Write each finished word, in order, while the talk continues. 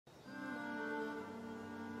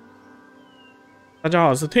大家好，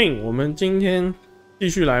我是 Ting， 我们今天继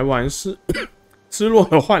续来玩失落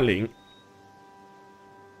的幻灵。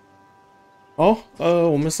好，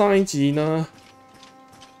我们上一集呢，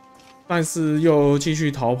但是又继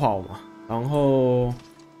续逃跑嘛，然后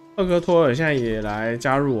赫克托尔现在也来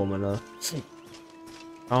加入我们了，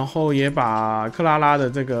然后也把克拉拉的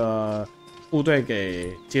这个部队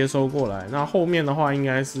给接收过来。那后面的话应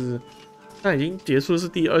该是，那已经结束是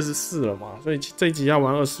第24了嘛，所以这一集要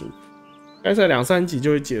玩25。 应该在2-3集就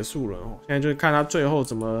会结束了哦。现在就是看他最后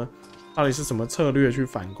怎么，到底是什么策略去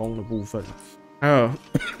反攻的部分，还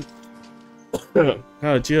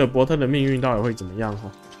有吉尔伯特的命运到底会怎么样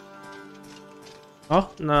哈？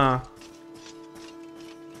好，那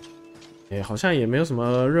好像也没有什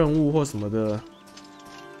么任务或什么的，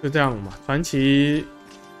就这样嘛。传奇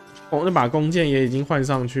那把弓箭也已经换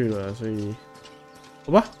上去了，所以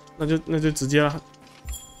好吧，那就直接了。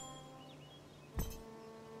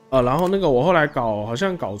 然后那个我后来好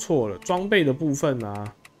像搞错了，装备的部分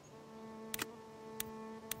啊，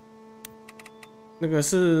那个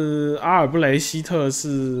是阿尔布雷希特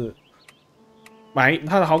是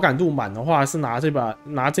他的好感度满的话是拿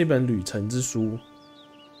这本旅程之书，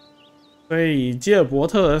所以吉尔伯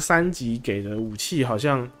特3级给的武器好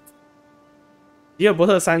像，吉尔伯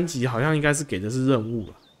特3级好像应该是给的是任务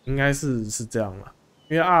了，应该是这样了，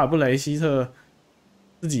因为阿尔布雷希特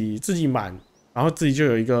自己满。 然后自己就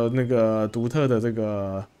有一个那个独特的这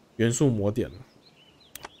个元素魔点了，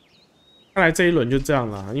看来这一轮就这样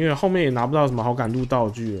了，因为后面也拿不到什么好感度道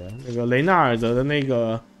具了。那个雷纳尔德的那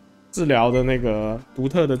个治疗的那个独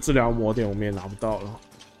特的治疗魔点，我们也拿不到了。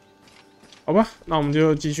好吧，那我们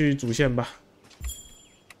就继续主线吧。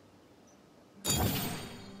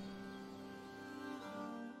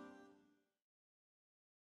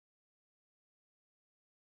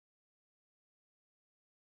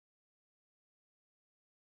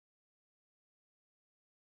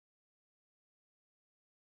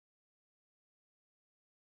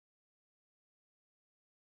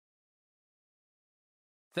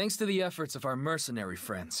 Thanks to the efforts of our mercenary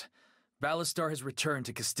friends, Ballastar has returned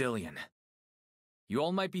to Castilian. You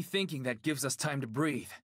all might be thinking that gives us time to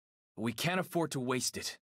breathe, but we can't afford to waste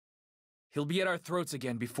it. He'll be at our throats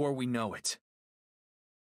again before we know it.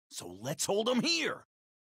 So let's hold him here!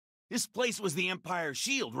 This place was the Empire's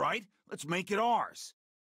shield, right? Let's make it ours.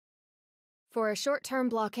 For a short-term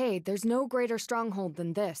blockade, there's no greater stronghold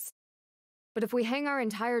than this. But if we hang our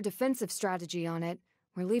entire defensive strategy on it,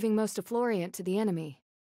 we're leaving most of Florient to the enemy.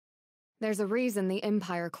 There's a reason the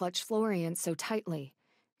Empire clutched Florient so tightly.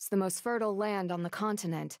 It's the most fertile land on the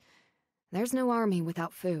continent. There's no army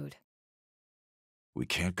without food. We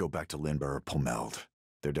can't go back to Lindber or Pomeld.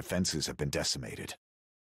 Their defenses have been decimated.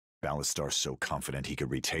 Ballastar's so confident he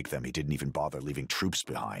could retake them, he didn't even bother leaving troops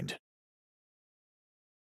behind.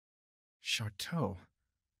 Chateau?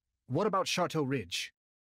 What about Chateau Ridge?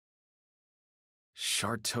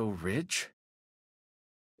 Chateau Ridge?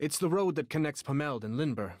 It's the road that connects Pomeld and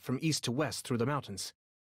Lindber from east to west through the mountains.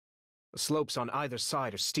 The slopes on either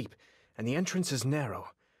side are steep, and the entrance is narrow,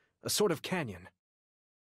 a sort of canyon.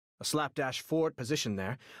 A slapdash fort positioned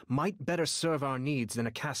there might better serve our needs than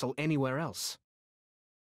a castle anywhere else.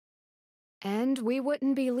 And we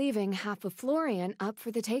wouldn't be leaving half of Florient up for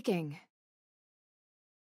the taking.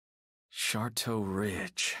 Chateau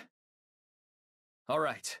Ridge. All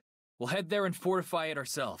right, we'll head there and fortify it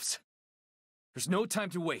ourselves. There's no time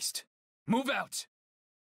to waste. Move out!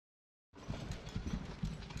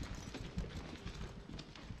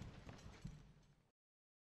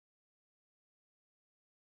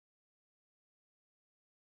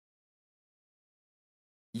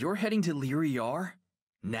 You're heading to Lyriar?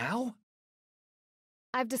 Now?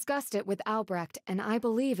 I've discussed it with Albrecht, and I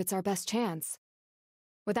believe it's our best chance.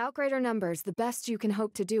 Without greater numbers, the best you can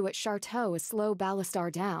hope to do at Chateau is slow Ballastar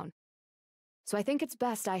down. So I think it's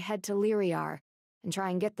best I head to Lyriar and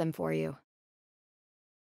try and get them for you.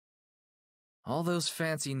 All those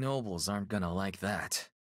fancy nobles aren't gonna like that.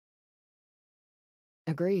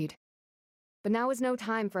 Agreed. But now is no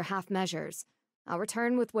time for half measures. I'll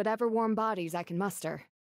return with whatever warm bodies I can muster.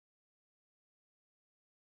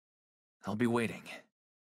 I'll be waiting.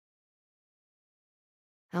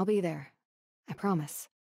 I'll be there. I promise.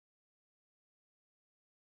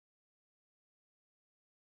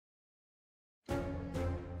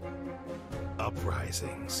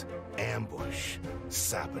 Uprisings, ambush,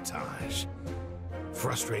 sabotage.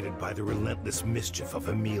 Frustrated by the relentless mischief of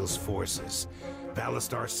Emil's forces,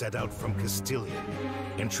 Ballastar set out from Castilian,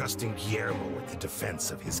 entrusting Guillermo with the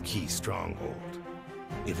defense of his key stronghold.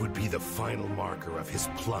 It would be the final marker of his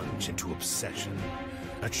plunge into obsession,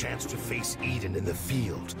 A chance to face Eden in the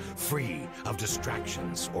field, free of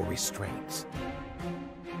distractions or restraints.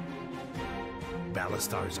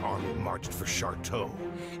 Ballastar's army marched for Charteau,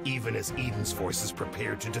 even as Eden's forces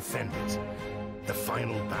prepared to defend it. The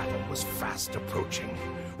final battle was fast approaching,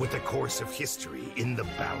 with the course of history in the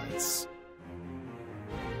balance.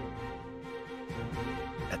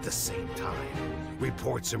 At the same time,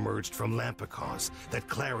 reports emerged from Lampicos that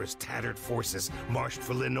Clara's tattered forces marched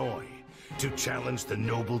for Linoy to challenge the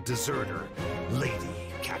noble deserter, Lady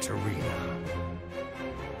Katerina.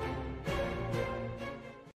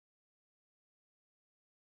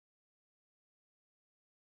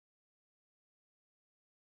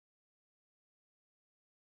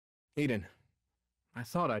 Eden, I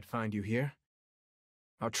thought I'd find you here.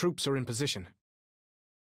 Our troops are in position.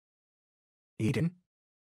 Eden?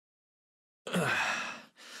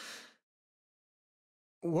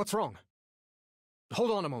 What's wrong?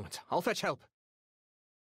 Hold on a moment. I'll fetch help.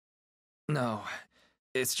 No,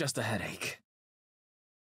 it's just a headache.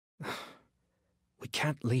 We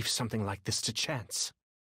can't leave something like this to chance.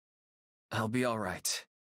 I'll be all right.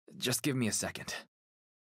 Just give me a second.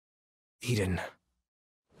 Eden.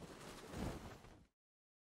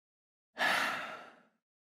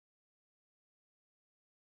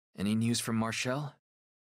 Any news from Marshall?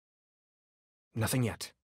 Nothing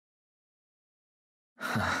yet.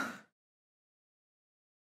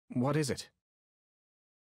 What is it?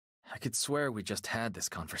 I could swear we just had this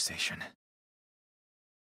conversation.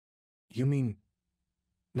 You mean...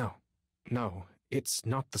 No, it's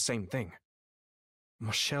not the same thing.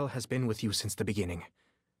 Marshall has been with you since the beginning.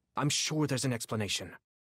 I'm sure there's an explanation.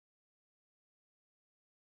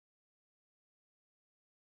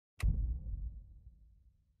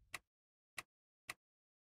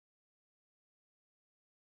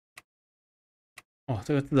哦，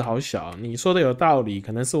这个字好小，你说的有道理，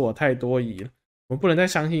可能是我太多疑了。我们不能再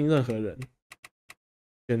相信任何人。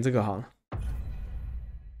选这个好了。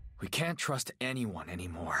We can't trust anyone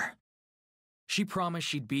anymore. She promised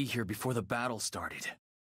she'd be here before the battle started.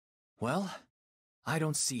 Well, I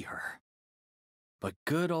don't see her. But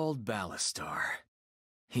good old Ballastar.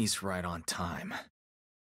 He's right on time.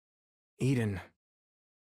 Eden.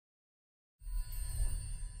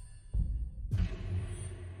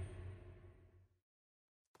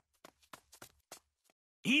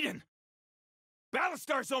 Eden!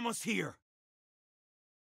 Ballastar's almost here!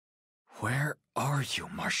 Where are you,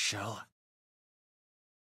 Marshall?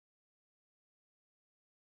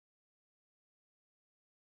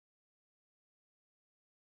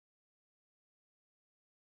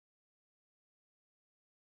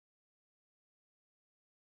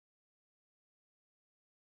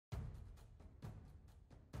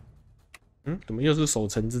 “怎么又是守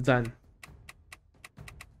城之战？”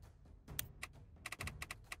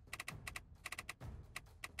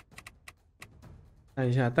看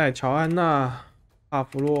一下，带乔安娜、帕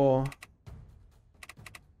弗洛。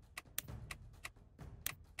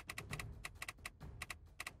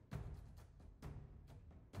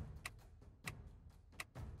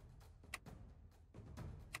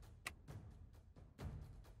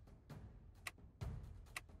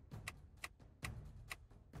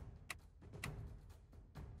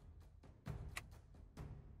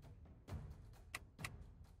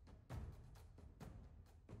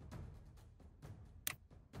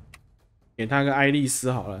给他个爱丽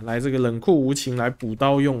丝好了，来这个冷酷无情来补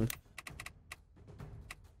刀用。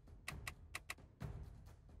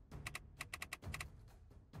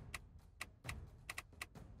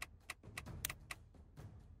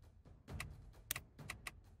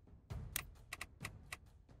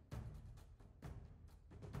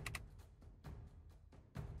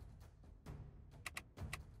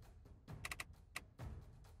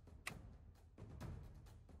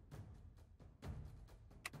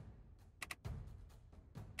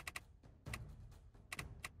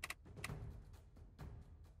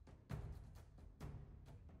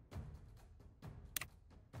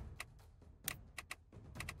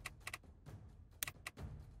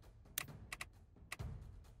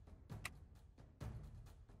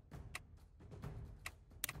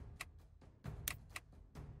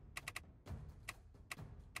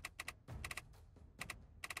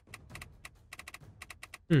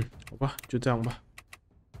好吧，就这样吧。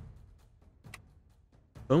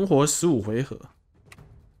存活15回合，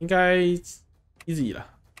应该 easy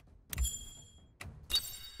了。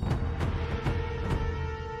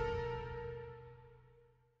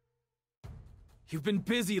You've been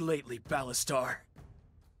busy lately, Ballastar.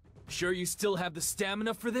 Sure you still have the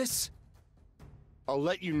stamina for this? I'll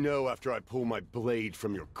let you know after I pull my blade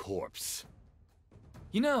from your corpse.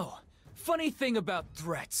 You know, funny thing about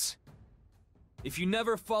threats. If you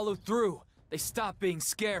never follow through, they stop being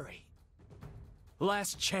scary.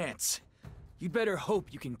 Last chance. You'd better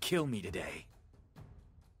hope you can kill me today.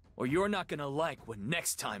 Or you're not gonna like what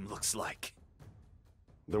next time looks like.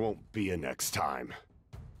 There won't be a next time.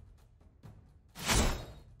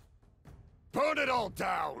 Burn it all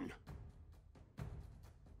down!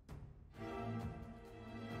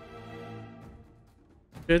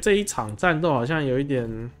 觉得这一场战斗好像有一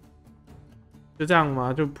点，就这样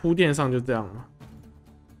吗？就铺垫上就这样吗？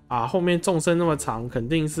啊，后面纵深那么长，肯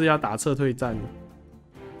定是要打撤退战的。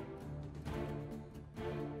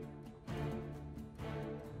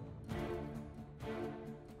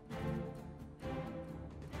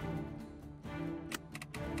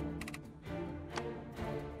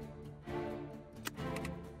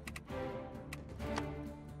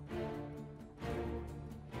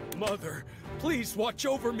Mother, please watch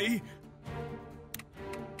over me.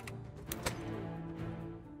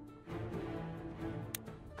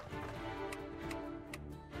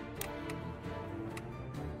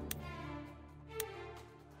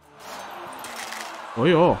 Oh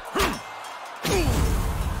yo.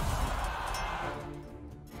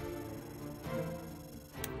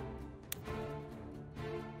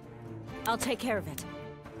 I'll take care of it.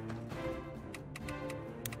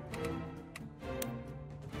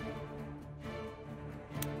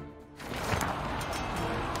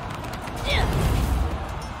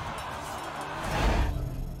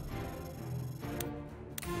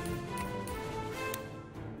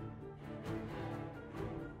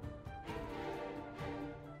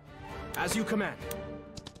 As you command.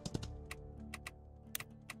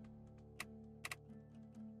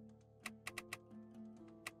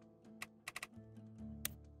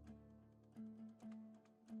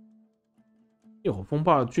 烈火风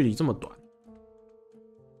暴的距离这么短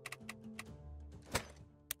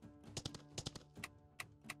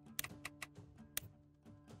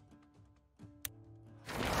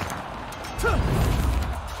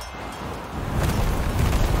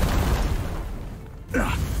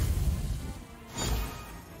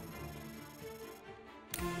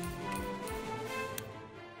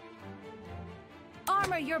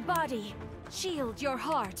，Armor your body, shield your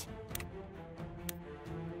heart.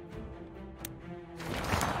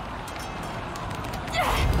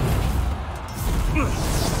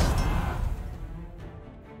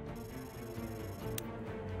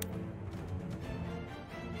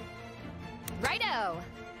 Righto.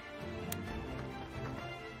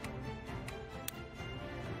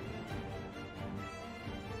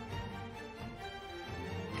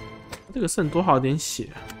 这个剩多少点血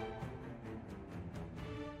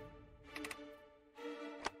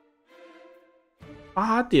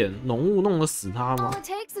？8点，浓雾弄得死他 All 吗？ it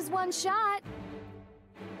takes is one shot.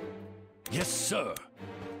 Yes, sir.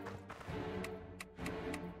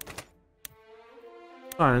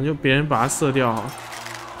 算了，就别人把它射掉好了。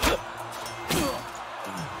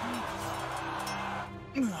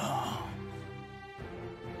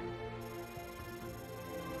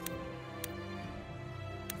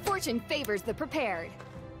 Fortune favors the prepared.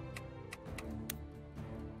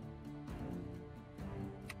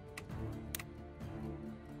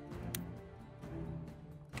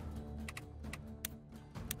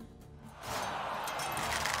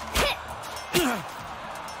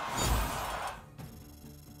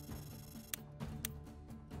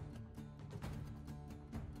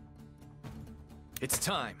 It's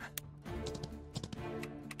time.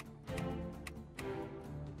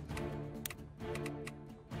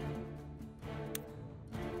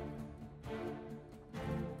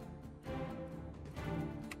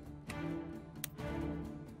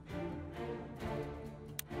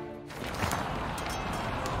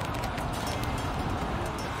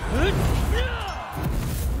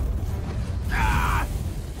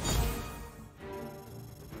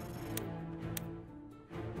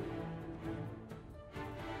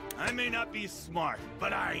 I may not be smart,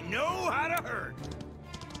 but I know how to hurt.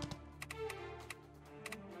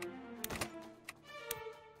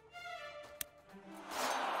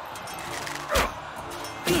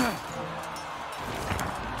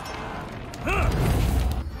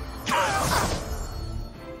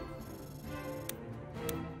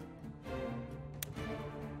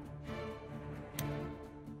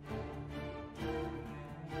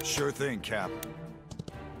 Sure thing, Cap.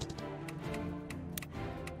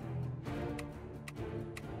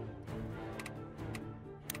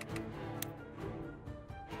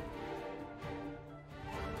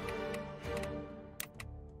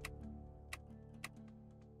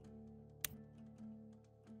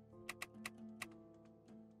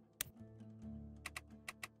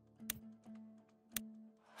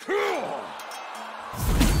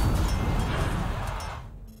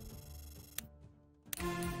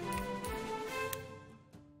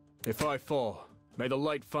 If I fall, may the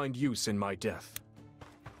light find use in my death.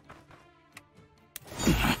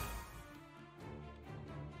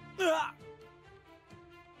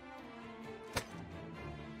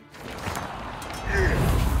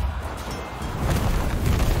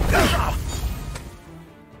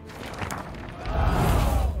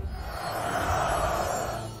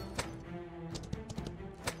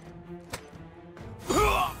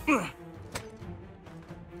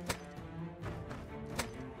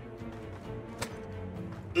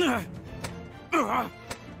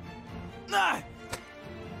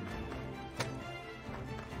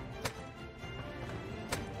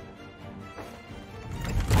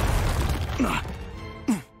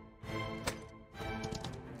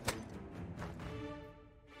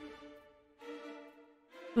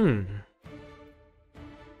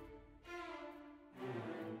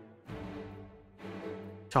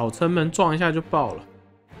小城门撞一下就爆了，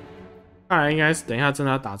看来应该是等一下真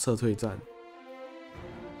的要打撤退战。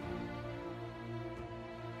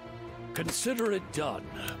Consider it done.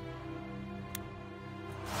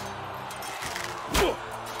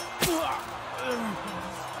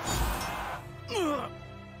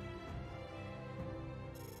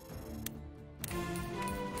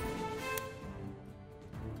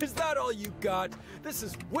 Is that all you got? This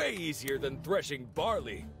is way easier than threshing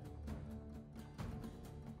barley.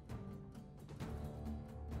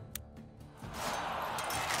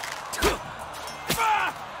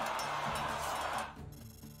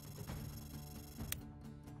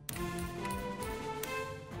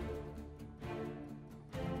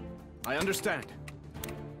 I understand.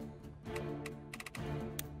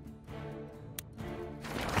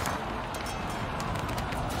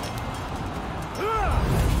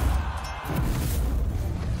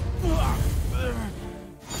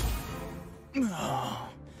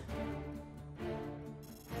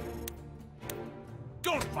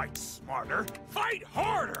 Don't fight smarter, fight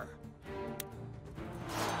harder!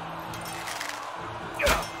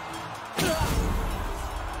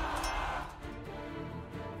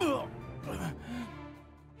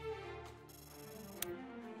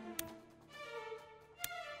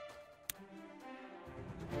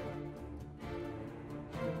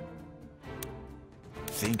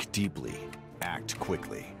 Think deeply, act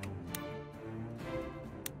quickly.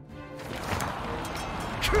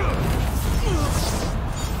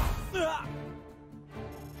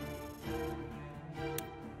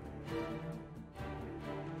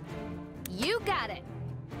 You got it.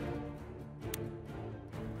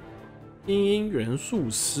 精英元素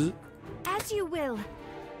师， As you will.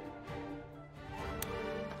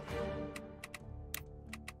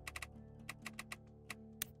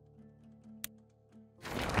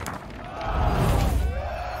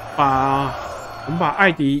 我们把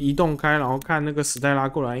艾迪移动开，然后看那个史黛拉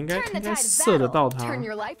过来，应该射得到他。 Turn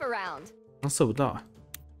your life around. 射不到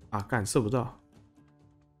啊！干射不到。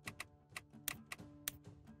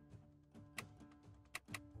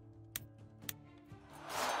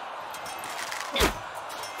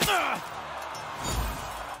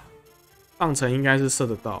上层应该是射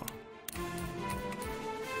得到。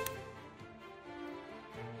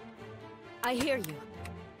 I hear you.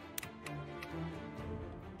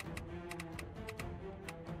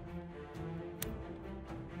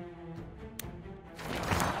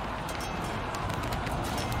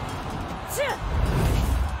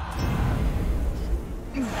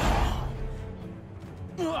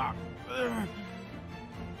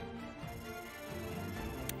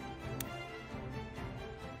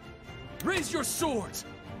 Raise your swords!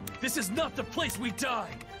 This is not the place we die!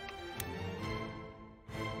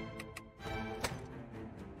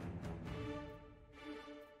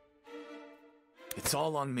 It's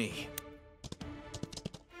all on me.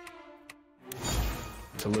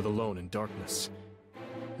 To live alone in darkness.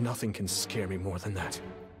 Nothing can scare me more than that.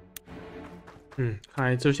 看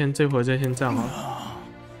来就先这回再先这样好了。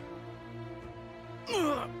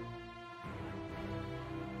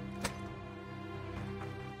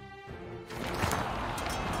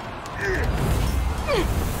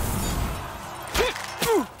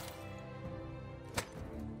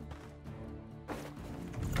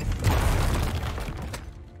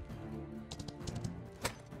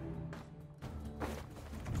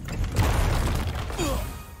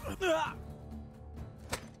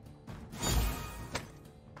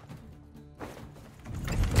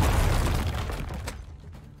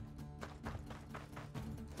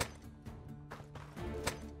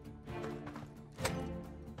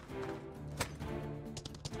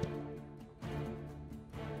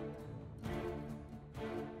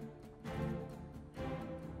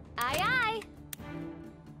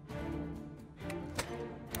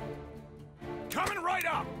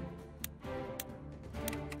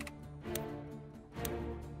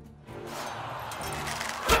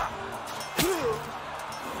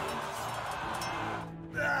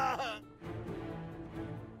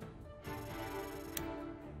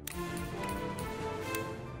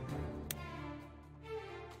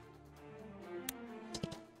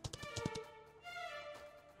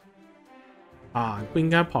啊，不应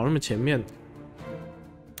该跑那么前面。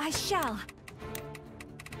 I shall.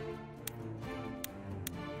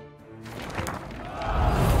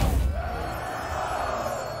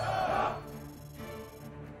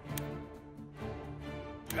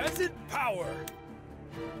 Peasant power.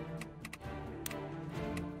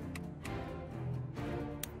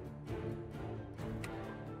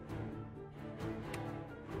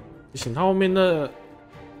 不行，他后面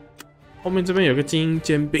这边有个精英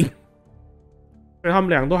尖兵，所以他们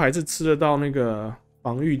两个都还是吃得到那个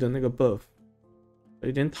防御的那个 buff，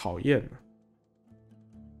 有点讨厌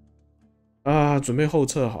啊！准备后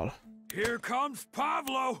撤好了。 Here comes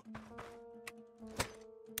Pavlo.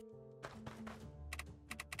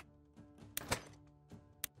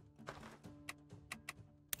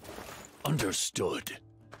 Understood.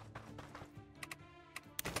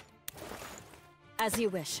 As you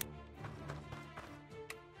wish.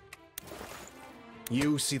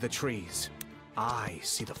 You see the trees. I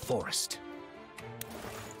see the forest.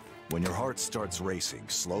 When your heart starts racing,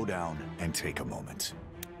 slow down and take a moment.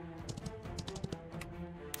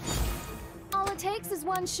 All it takes is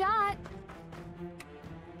one shot.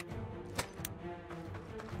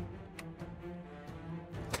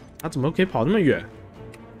 他怎么可以跑那么远？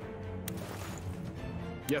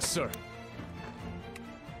 Yes, sir.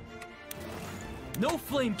 No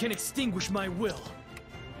flame can extinguish my will.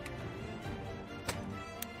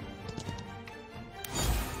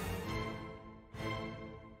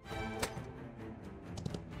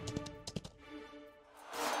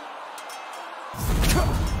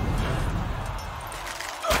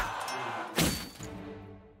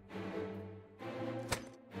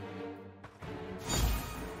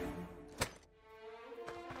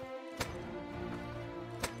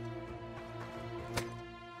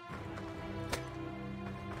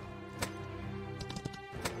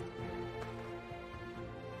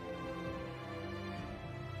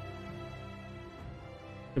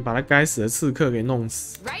就把他该死的刺客给弄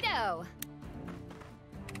死。 Righto.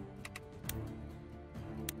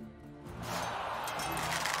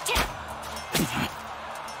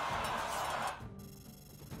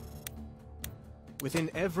 Within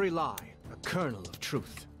every lie, a kernel of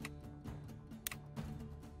truth.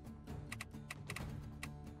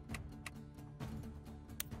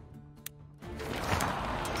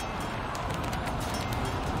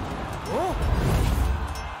 Oh.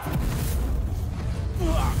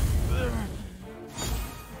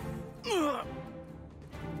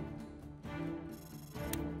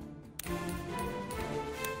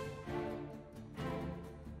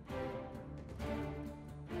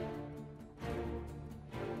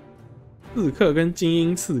 刺客跟精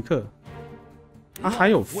英刺客，他还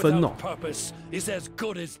有分哦。 Purpose is as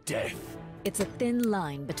good as death. It's a thin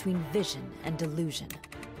line between vision and delusion.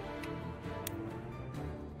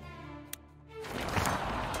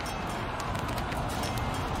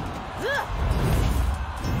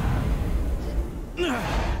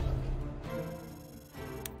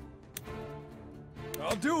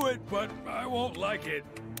 I'll do it, but I won't like it.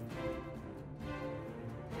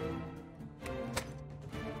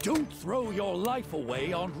 Don't throw your life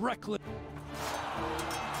away on reckless.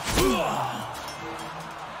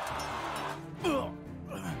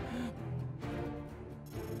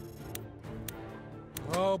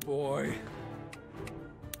 Oh boy.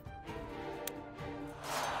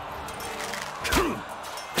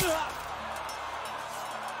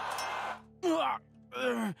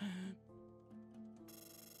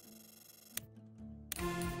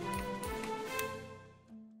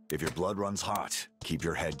 If your blood runs hot, keep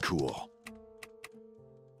your head cool.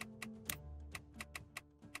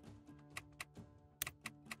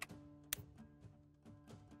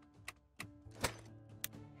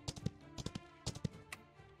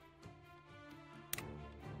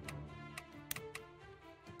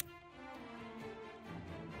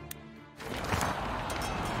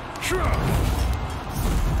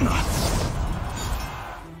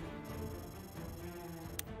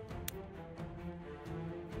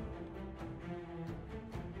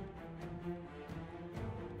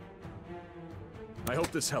 I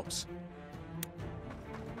hope this helps.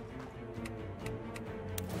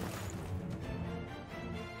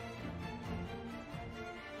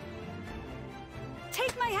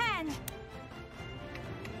 Take my hand! "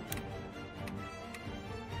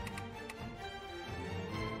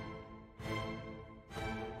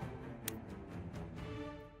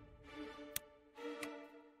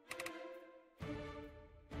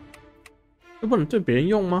这不能对别人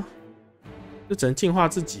用吗？这只能净化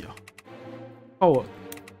自己啊！靠我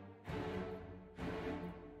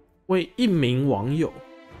为一名网友，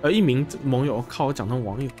一名盟友，靠我讲成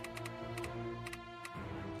网友。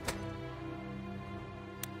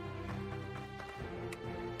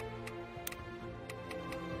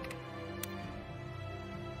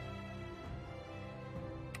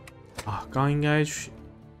啊，刚刚应该去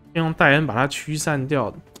用戴恩把它驱散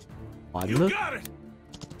掉的，完了。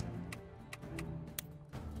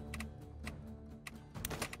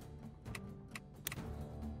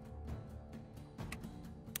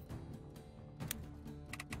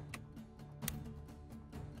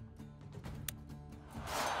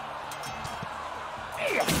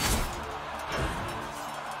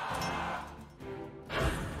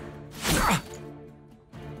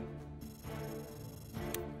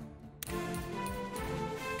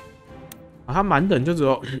他满等就只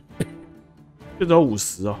有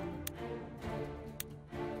50哦。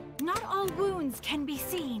Not all wounds can be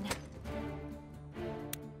seen.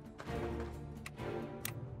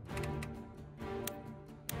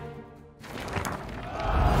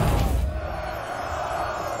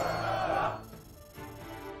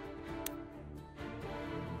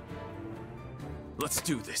 Let's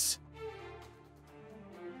do this.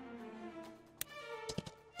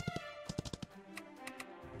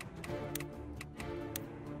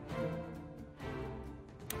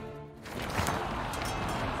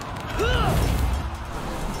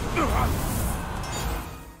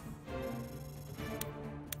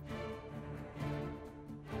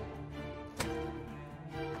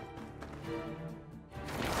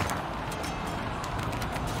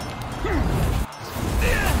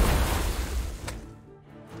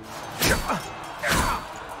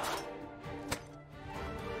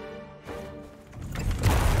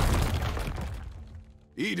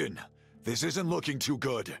 Eden, this isn't looking too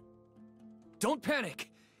good. Don't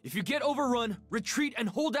panic. If you get overrun, retreat and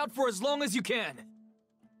hold out for as long as you can.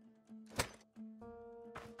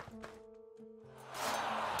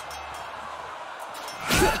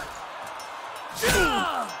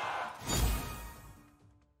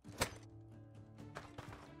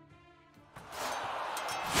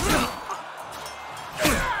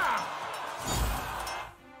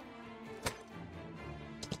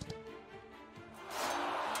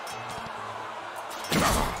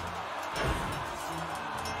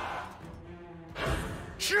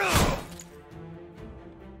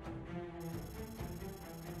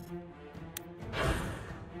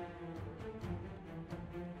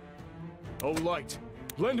 Oh, Light,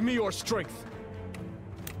 lend me your strength.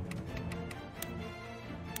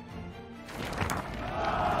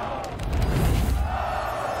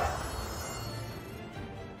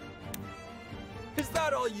 Is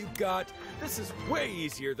that all you got? This is way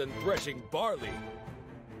easier than threshing barley.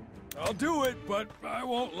 I'll do it, but I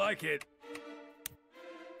won't like it.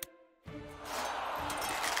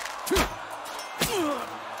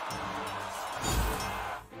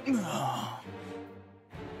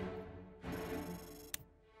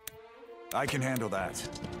 I can handle that.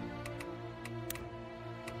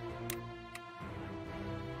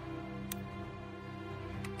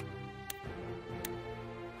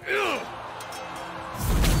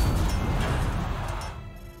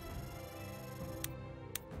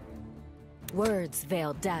 Words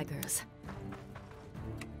veil daggers.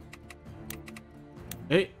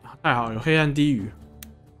 哎，太好，有黑暗低语。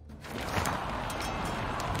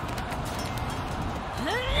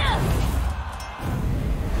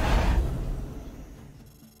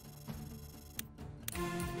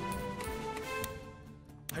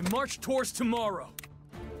I march towards tomorrow.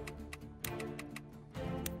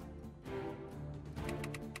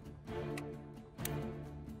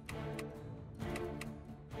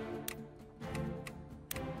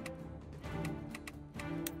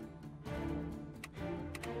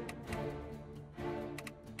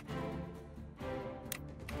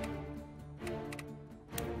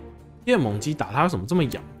 电猛鸡打他为什么这么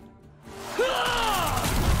痒？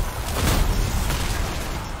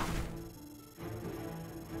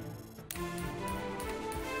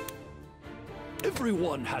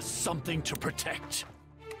 Everyone has something to protect.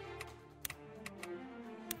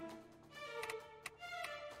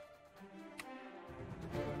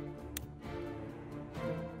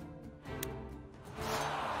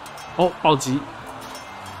 Oh, 暴击！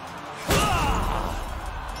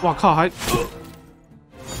哇靠，还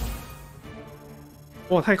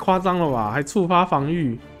哇太夸张了吧？还触发防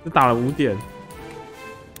御，只打了5点，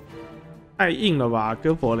太硬了吧，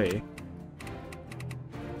哥伯雷！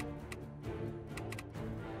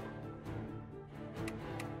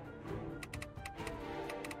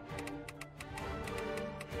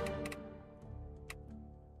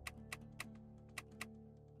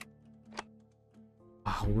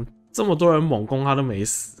 啊，我们这么多人猛攻，他都没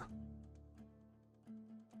死。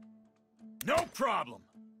 No problem.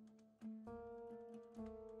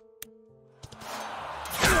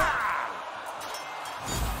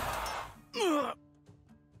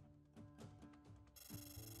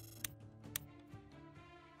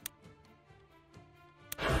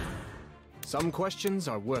 Some questions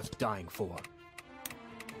are worth dying for.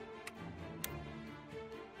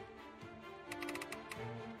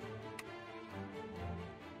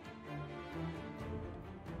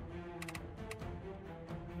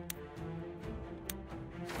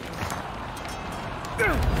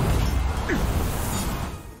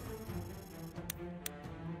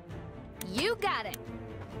 You got it.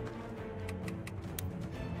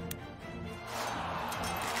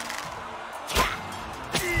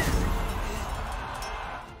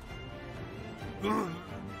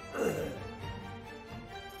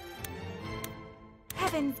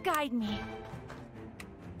 Heavens guide me.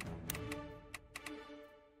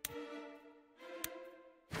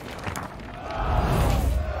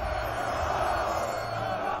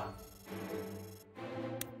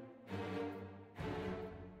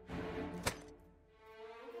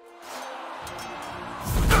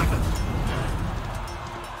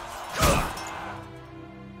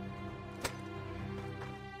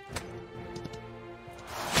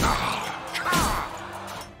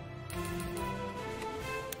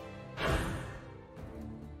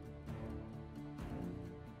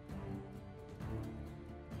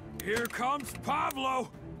 Here comes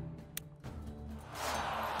Pablo!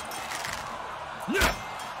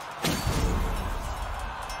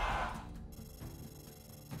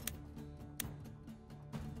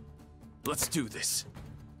 Let's do this. "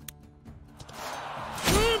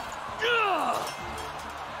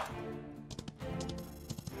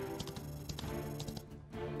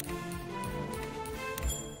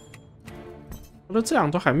我说这样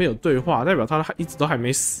都还没有对话，代表他一直都还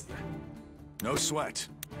没死。No sweat.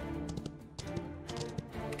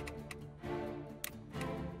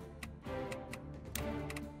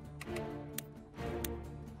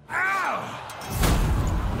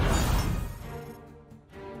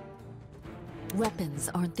 Weapons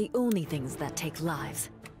aren't the only things that take lives.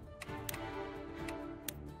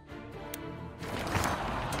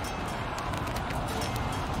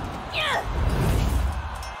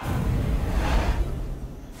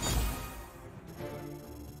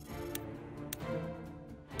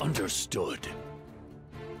 Understood.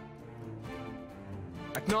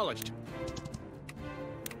 Acknowledged.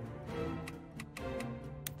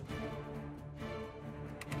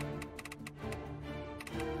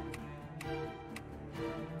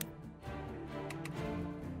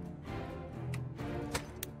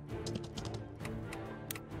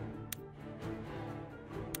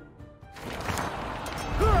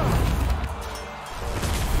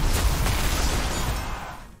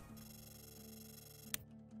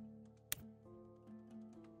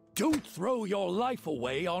 Don't throw your life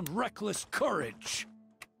away on reckless courage!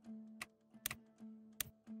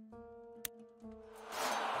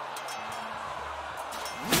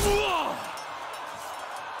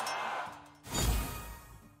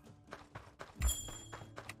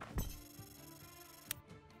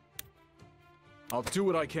 I'll do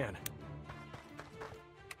what I can.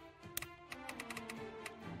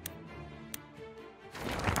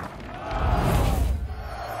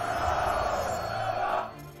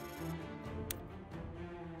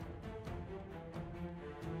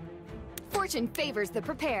 Fortune favors the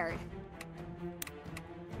prepared.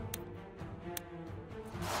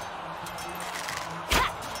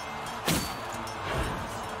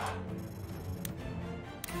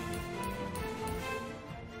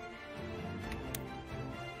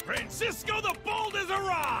 Francisco the Bold has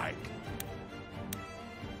arrived!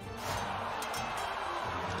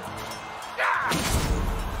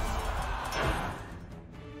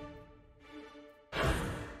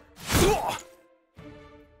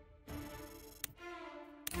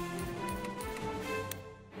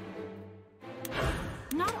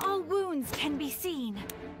 Not all wounds can be seen.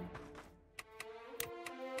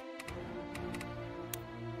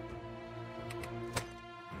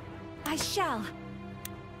 I shall.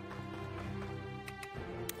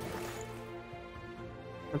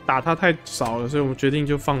 打他太少了，所以我们决定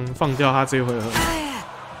就放掉他这一回合。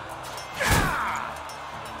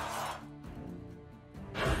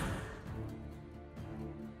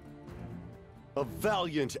A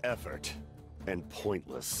valiant effort, and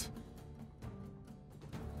pointless.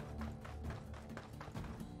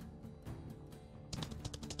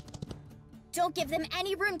 Don't give them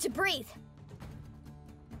any room to breathe.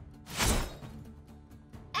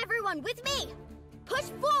 Everyone with me!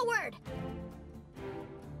 Push forward!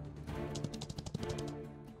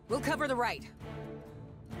 We'll cover the right.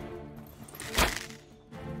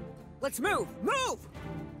 Let's move! Move!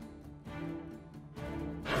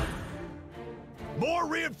 More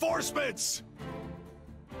reinforcements!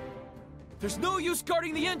 There's no use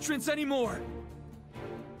guarding the entrance anymore!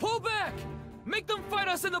 Pull back! Make them fight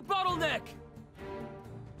us in the bottleneck!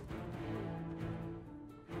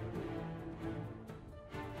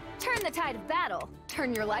 Turn the tide of battle.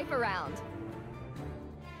 Turn your life around.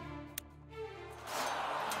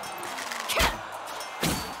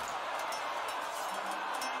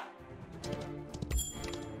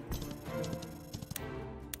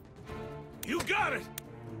 You got it.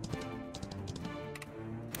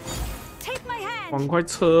 Take my hand. 赶快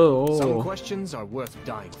撤哦 Some questions are worth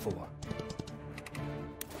dying for.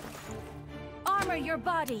 Armor your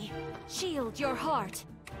body. Shield your heart.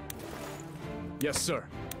 Yes, sir.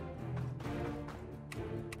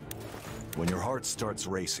 When your heart starts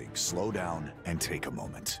racing, slow down and take a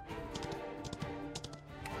moment.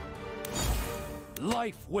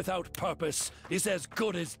 Life without purpose is as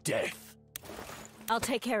good as death. I'll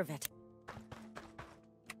take care of it.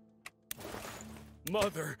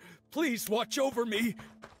 Mother, please watch over me.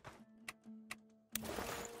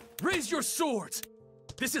 Raise your swords.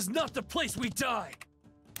 This is not the place we die.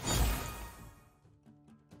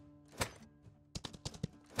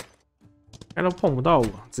 应该都碰不到我，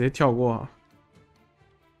直接跳过。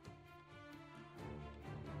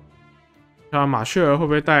看马歇尔会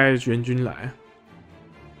不会带援军来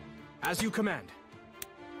As you command.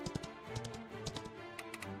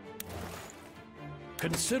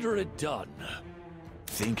 Consider it done.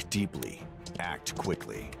 Think deeply. Act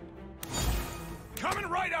quickly. Coming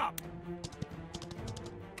right up.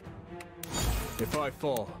 If I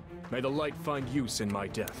fall, may the light find use in my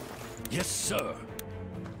death. Yes, sir.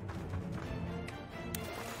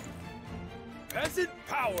 Peasant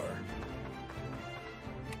power.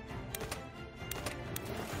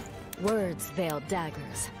 Words veil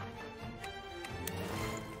daggers.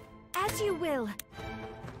 As you will.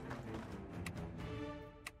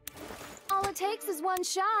 All it takes is one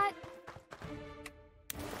shot.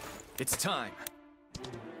 It's time. "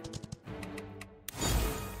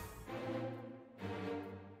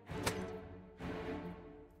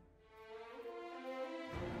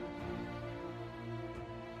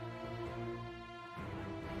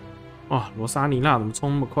哇，罗莎妮娜怎么冲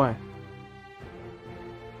那么快？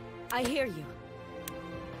 I hear you.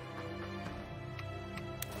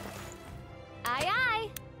 Aye, aye.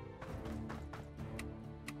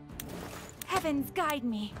 Heavens guide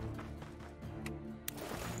me.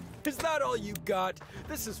 Is that all you got?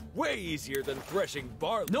 This is way easier than threshing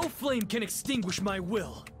barley. No flame can extinguish my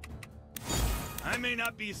will. I may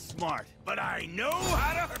not be smart, but I know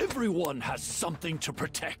how to. Everyone has something to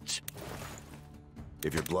protect.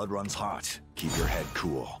 If your blood runs hot, keep your head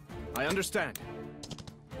cool. I understand.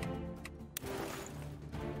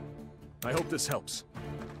 I hope this helps.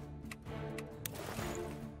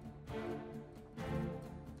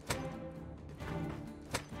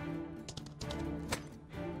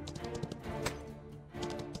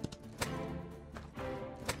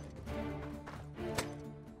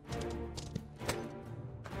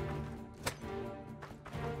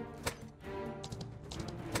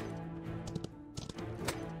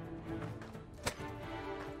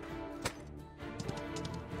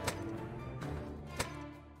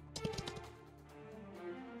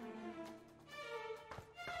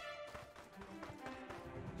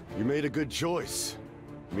 You made a good choice,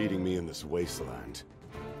 meeting me in this wasteland.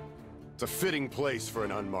 It's a fitting place for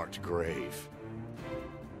an unmarked grave.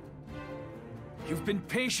 You've been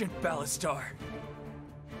patient, Ballastar.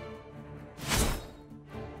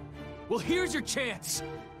 Well, here's your chance.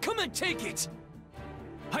 Come and take it.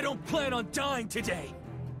 I don't plan on dying today.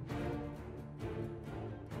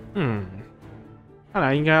 看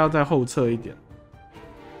来应该要再后撤一点。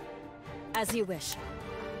 As you wish.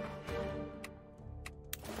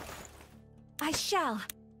 I shall.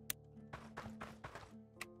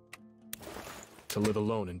 To live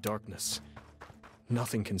alone in darkness.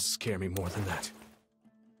 Nothing can scare me more than that.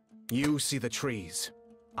 You see the trees.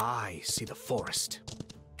 I see the forest.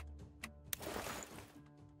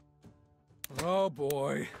 Oh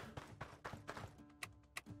boy.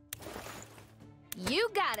 You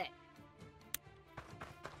got it.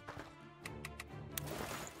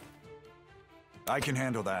 I can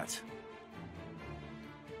handle that.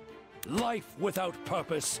 Life without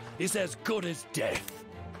purpose is as good as death.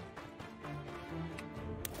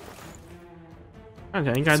 看起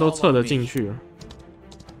来应该都撤得进去了。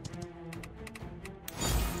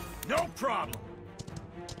 No problem.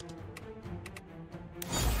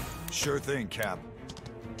 Sure thing, Cap. "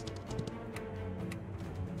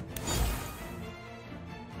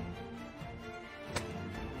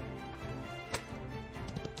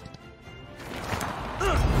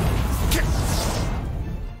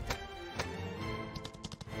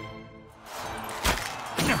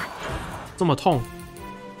这么痛！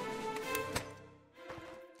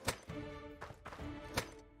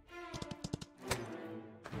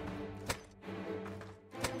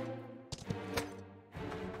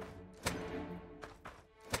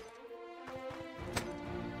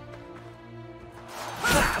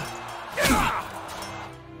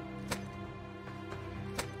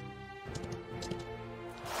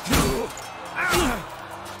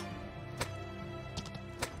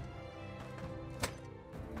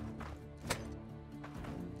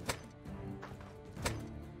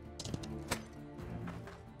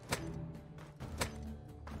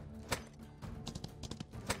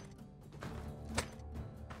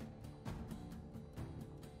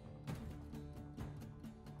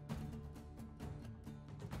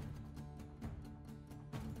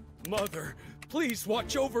 Mother, please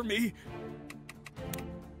watch over me.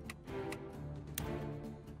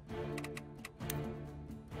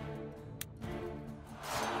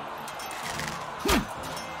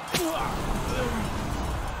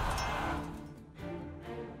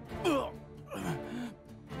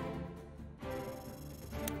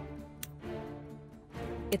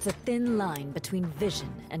 It's a thin line between vision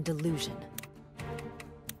and delusion.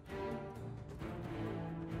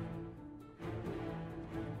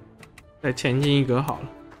 再前进一格好了，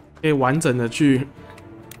可以完整的去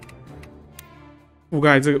覆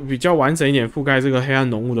盖这个比较完整一点，覆盖这个黑暗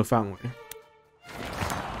浓雾的范围。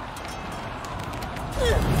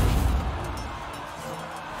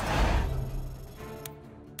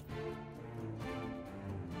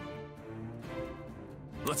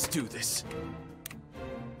Let's do this.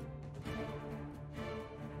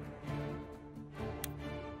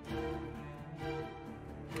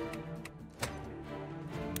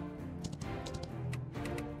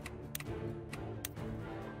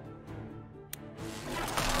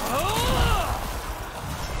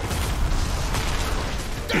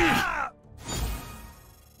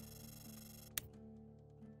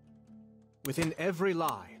 Within every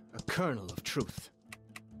lie, a kernel of truth.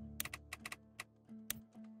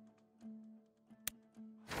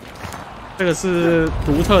 这个是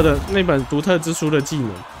独特的那本独特之书的技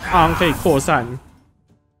能，它好像可以扩散。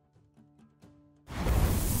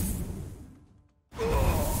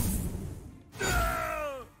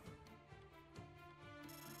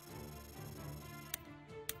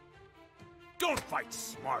Don't fight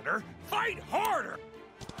smarter, fight harder!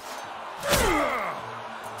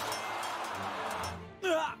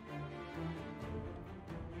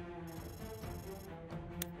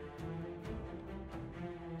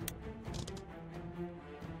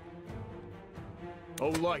 O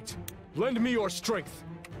light, lend me your strength.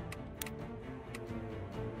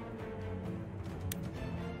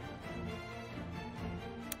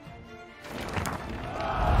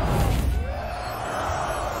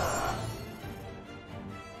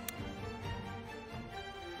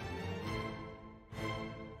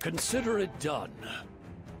 Consider it done.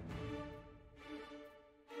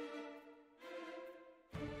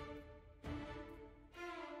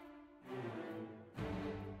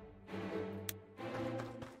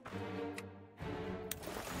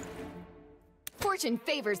 Fortune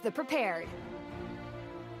favors the prepared.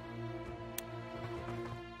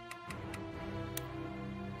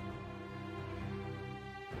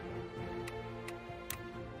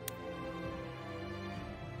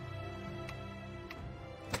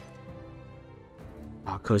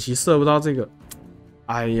 Ah, 可惜射不到这个，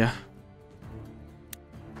哎呀。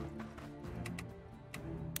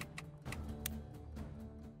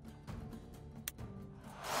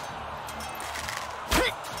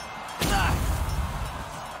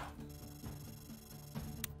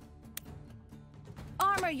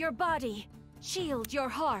Armor your body, shield your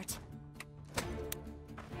heart.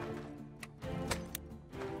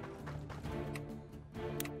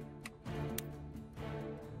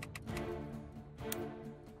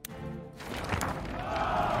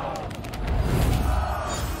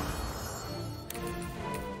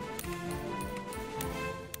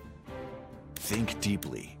 Think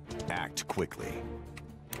deeply, act quickly.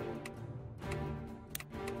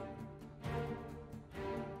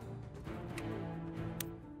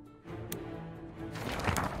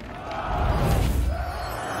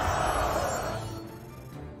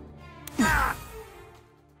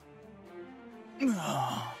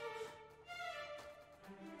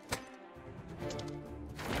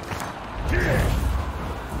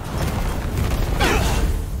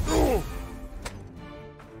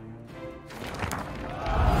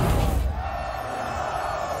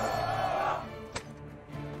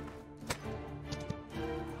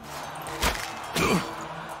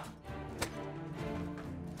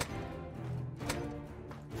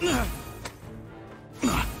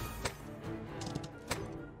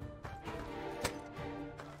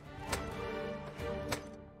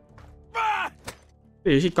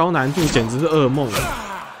这游戏高难度简直是噩梦，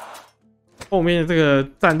后面的这个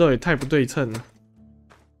战斗也太不对称了。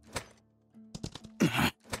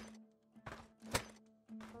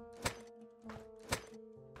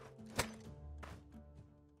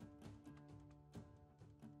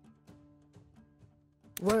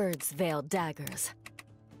Words veil daggers.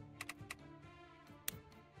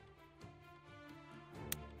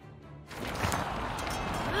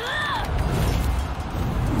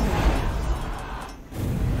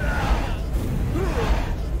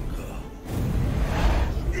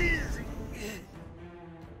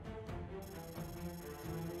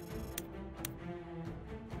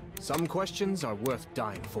 Some questions are worth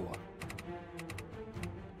dying for.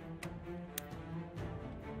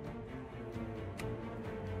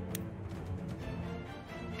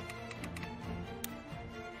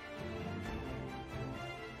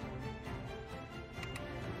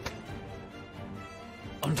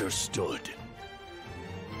 Understood.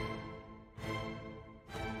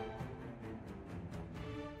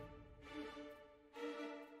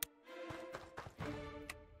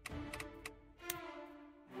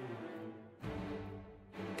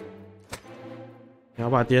 你要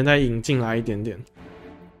把敌人再引进来一点点。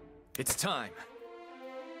It's time.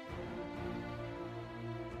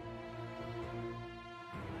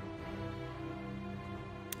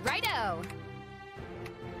 Righto.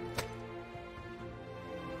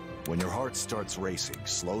 When your heart starts racing,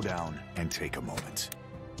 slow down and take a moment.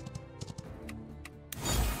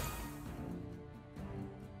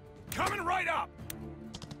 Coming right up!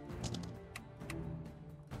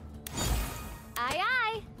 Aye,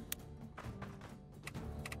 aye.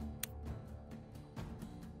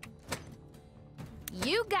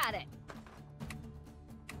 You got it.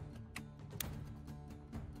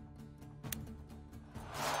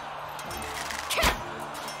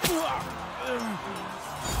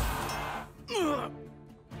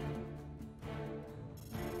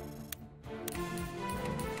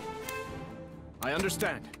 I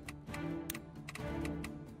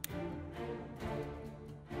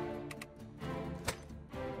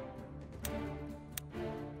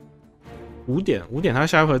点，他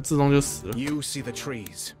下一回自动就死了。 You see the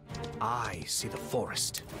trees. I see the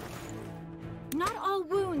forest. Not all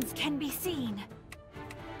wounds can be seen.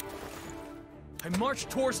 I march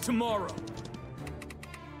towards tomorrow.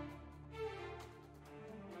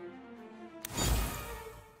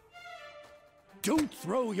 Don't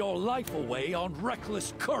throw your life away on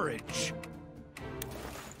reckless courage.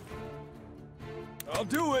 I'll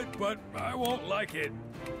do it, but I won't like it.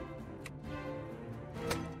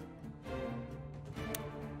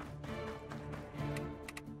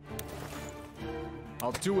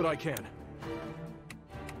 I'll do what I can.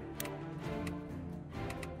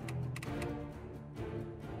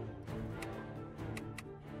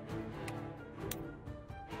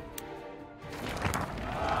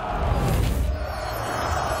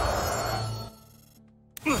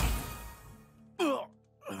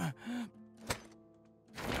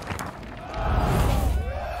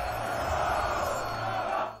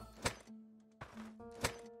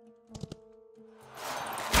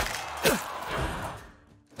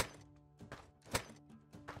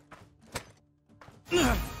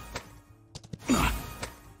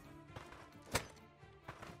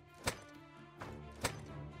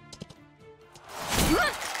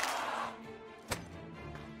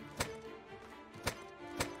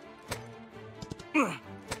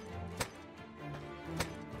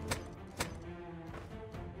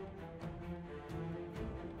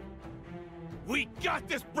 We got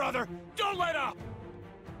this, brother! Don't let up!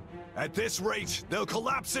 At this rate, they'll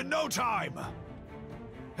collapse in no time!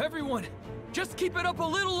 Everyone, just keep it up a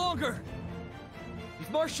little longer! If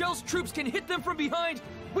Marshall's troops can hit them from behind,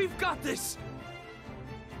 we've got this!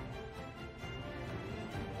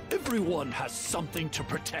 Everyone has something to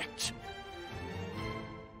protect.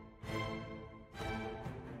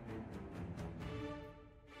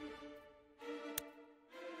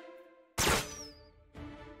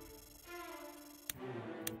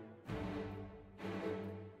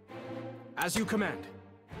 As you command.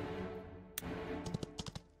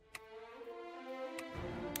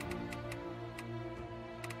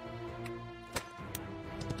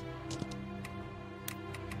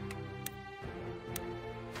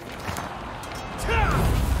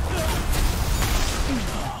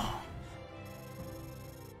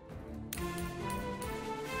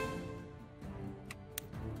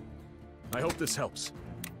 I hope this helps.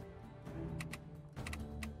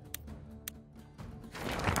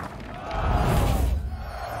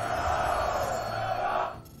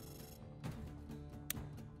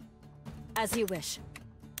 As you wish.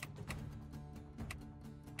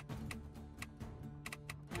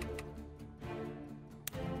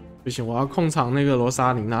 不行，我要控场那个罗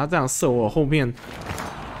莎琳，然后这样射我后面，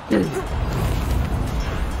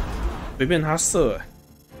随便他射、欸。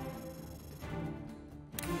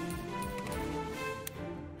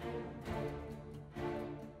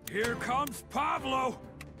 Here comes Pablo!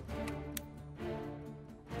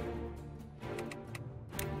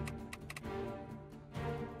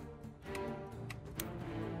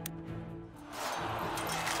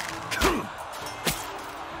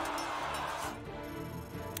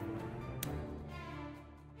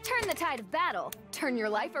 Turn the tide of battle. Turn your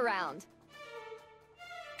life around.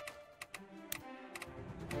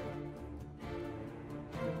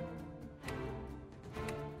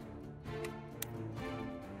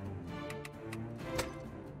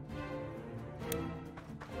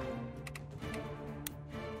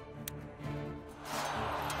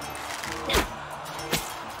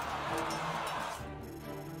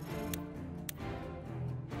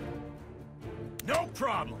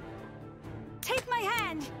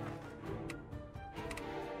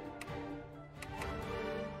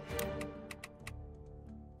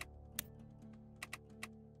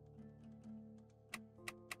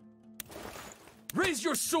 Raise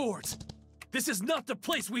your swords! This is not the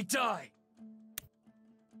place we die!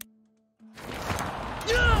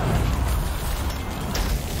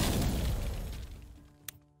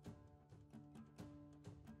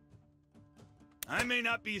 I may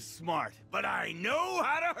not be smart, but I know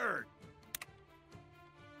how to hurt.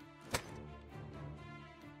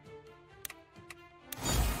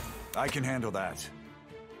 I can handle that.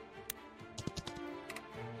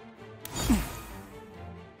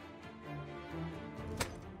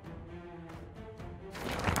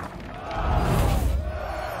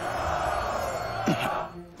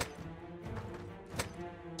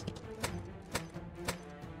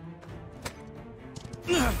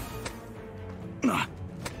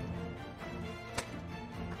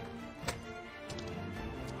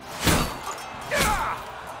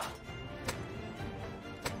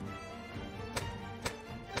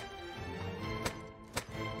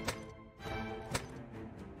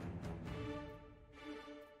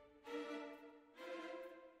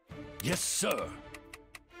 Yes, sir.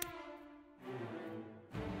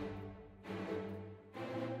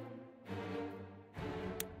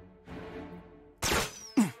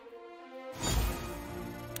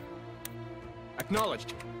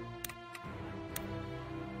 Acknowledged.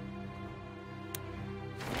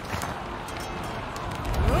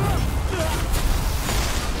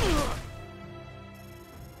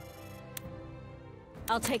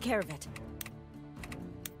 I'll take care of it.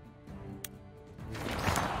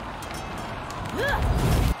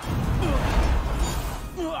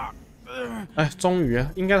 哎，终于，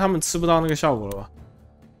应该他们吃不到那个效果了吧？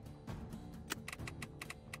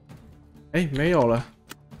哎，没有了。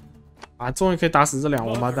啊，终于可以打死这两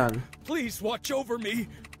王八蛋。Please watch over me.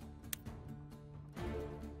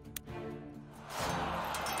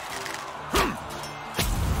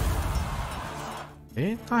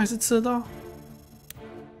 哎，他还是吃得到。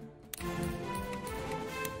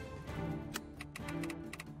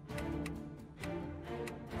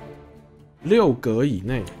6格以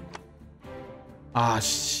内。啊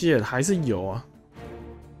，shit，还是有啊。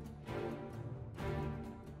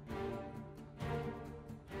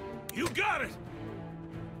You got it.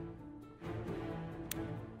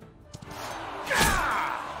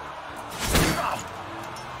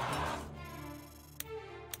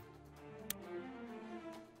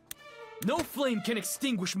 No flame can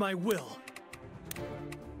extinguish my will.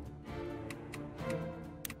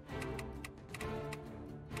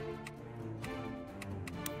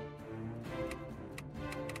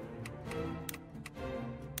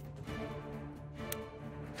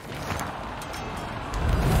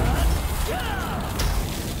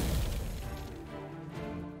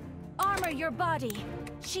 Armor your body.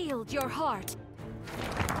 Shield your heart.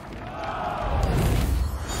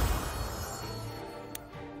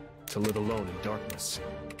 To live alone in darkness.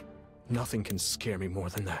 Nothing can scare me more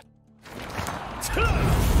than that.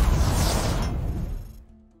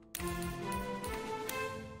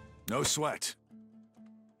 No sweat.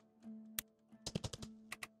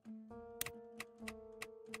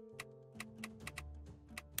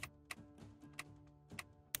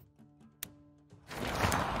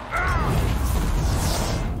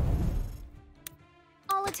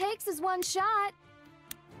 All it takes is one shot.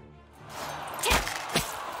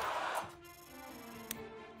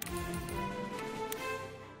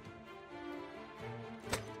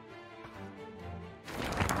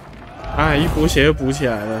 哎，一补血又补起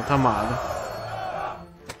来了，他妈的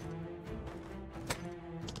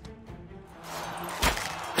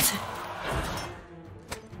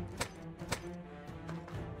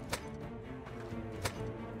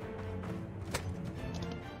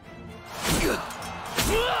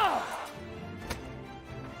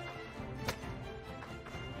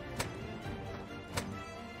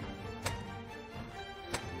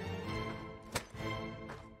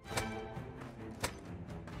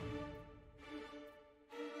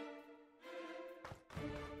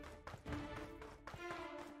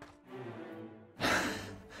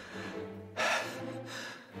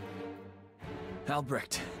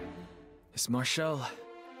！Albrecht, is Marshall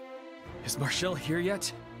here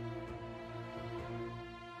yet?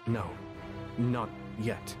 No, not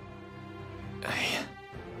yet.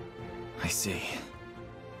 I see.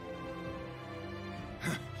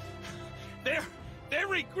 They're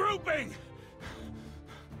regrouping.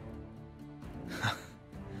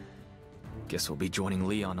 Guess we'll be joining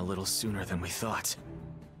Leon a little sooner than we thought.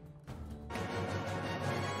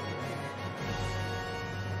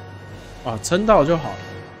 啊，撑到就好了。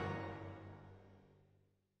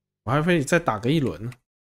我还可以再打个一轮。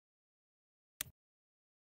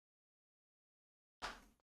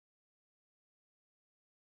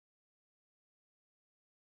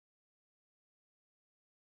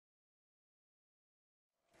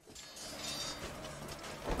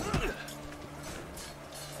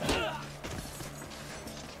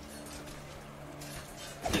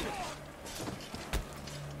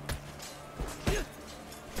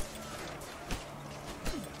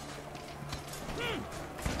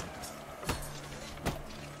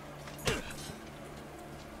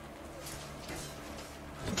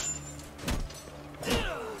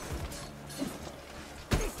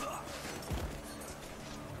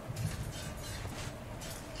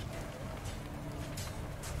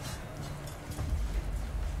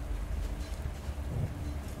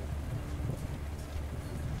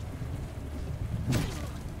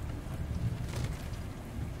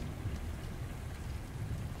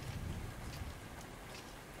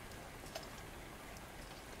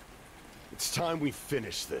It's time we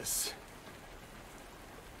finish this.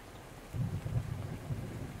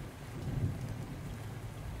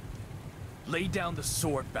 Lay down the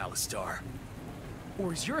sword, Ballastar.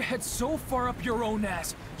 Or is your head so far up your own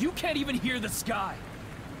ass, you can't even hear the sky?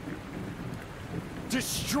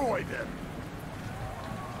 Destroy them!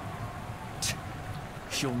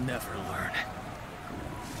 You'll never learn.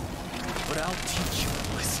 But I'll teach you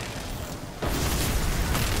a lesson.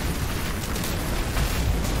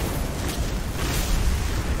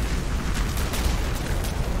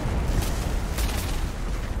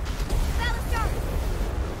 Ballastar!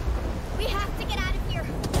 We have to get out of here!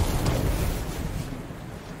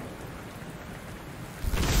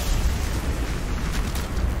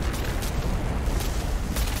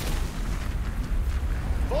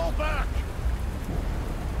 Fall back!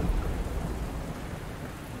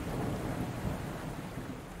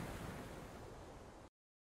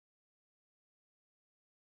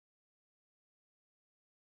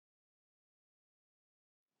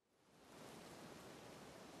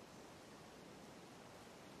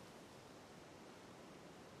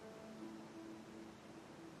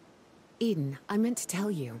 Eden, I meant to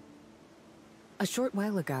tell you. A short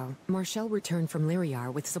while ago, Marshall returned from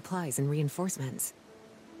Lyriar with supplies and reinforcements.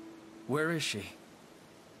 Where is she?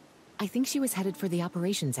 I think she was headed for the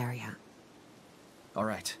operations area. All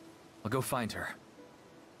right. I'll go find her.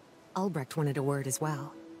 Albrecht wanted a word as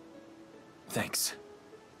well. Thanks.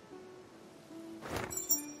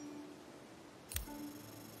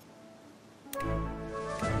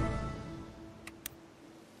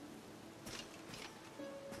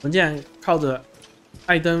 我们竟然靠着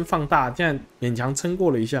艾登放大，竟然勉强撑过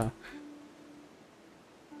了一下。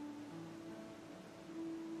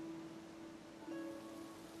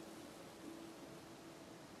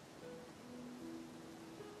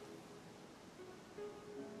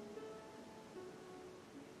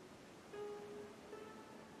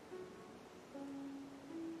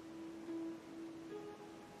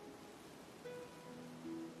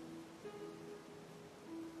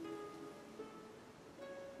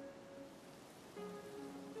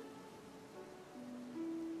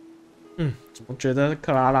怎么觉得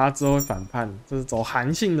克拉拉之后会反叛？这是走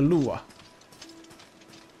韩信的路啊！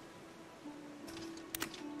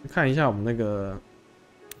看一下我们那个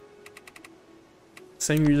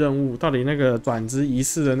生育任务，到底那个转职仪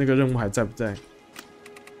式的那个任务还在不在？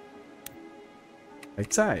还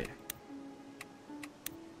在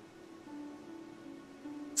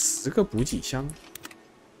，10个补给箱。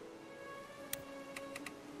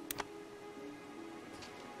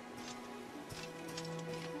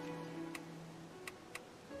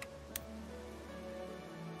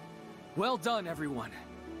 Well done, everyone.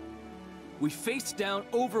 We faced down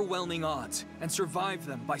overwhelming odds and survived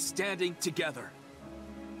them by standing together.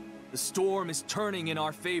 The storm is turning in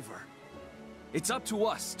our favor. It's up to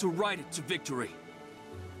us to ride it to victory.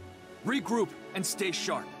 Regroup and stay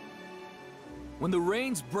sharp. When the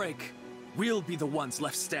rains break, we'll be the ones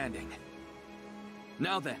left standing.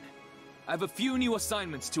 Now then, I have a few new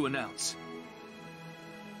assignments to announce.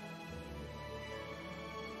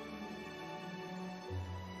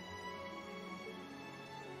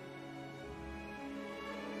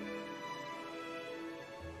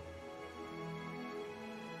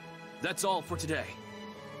 That's all for today.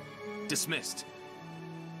 Dismissed.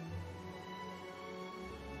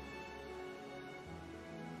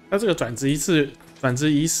 他这个转职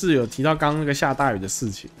仪式有提到刚刚那个下大雨的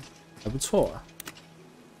事情，还不错啊，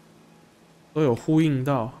都有呼应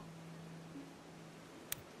到。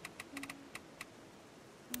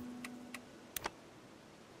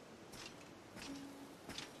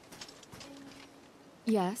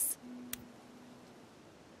 Yes.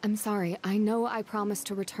 I'm sorry, I know I promised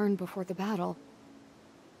to return before the battle.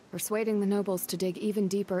 Persuading the nobles to dig even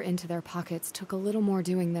deeper into their pockets took a little more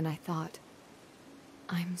doing than I thought.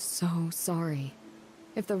 I'm so sorry.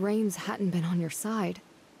 If the rains hadn't been on your side...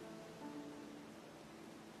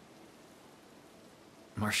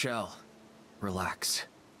 Marshall, relax.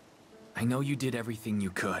 I know you did everything you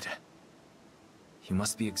could. You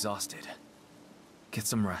must be exhausted. Get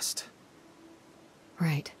some rest.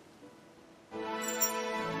 Right.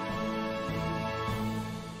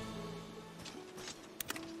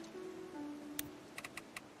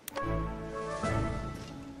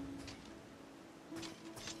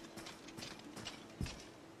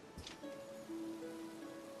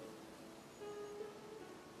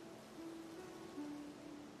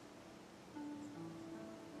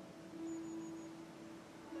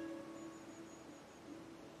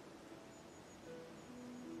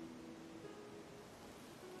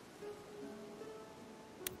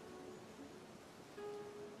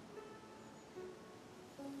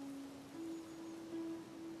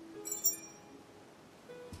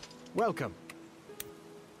 Welcome.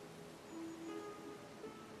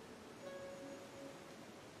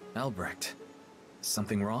 Albrecht,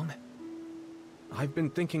 something wrong? I've been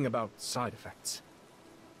thinking about side effects.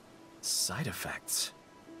 Side effects?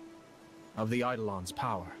 Of the Eidolons'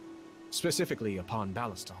 power, specifically upon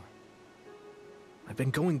Ballastar. I've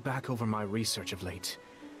been going back over my research of late,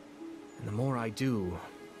 and the more I do,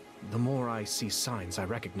 the more I see signs I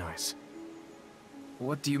recognize.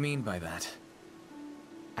 What do you mean by that?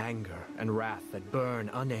 Anger and wrath that burn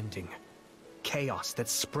unending. Chaos that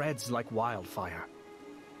spreads like wildfire.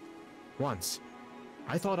 Once,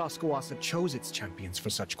 I thought Oskawasa chose its champions for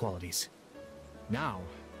such qualities. Now,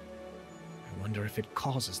 I wonder if it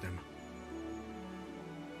causes them.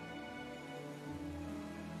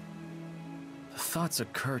 The thoughts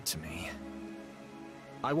occur to me.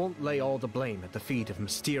 I won't lay all the blame at the feet of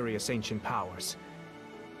mysterious ancient powers.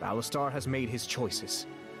 Ballastar has made his choices.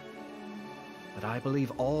 But I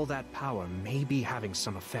believe all that power may be having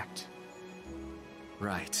some effect.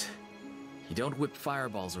 Right. You don't whip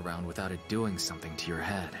fireballs around without it doing something to your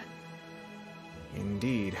head.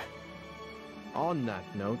 Indeed. On that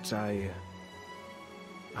note, I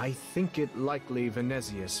think it likely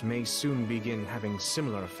Venesius may soon begin having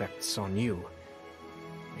similar effects on you,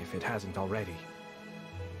 if it hasn't already.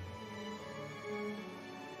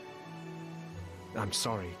 I'm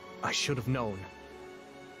sorry, I should have known.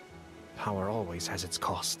 Power always has its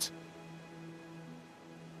cost.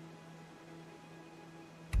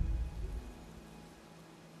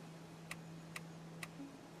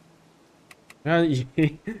 那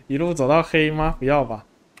一路走到黑吗？不要吧，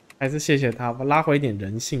还是谢谢他吧，拉回一点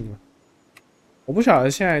人性嘛。我不晓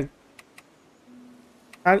得现在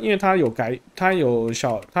他，因为他有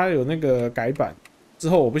那个改版之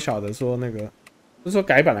后，我不晓得说那个不是说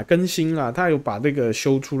改版了更新啦，他有把这个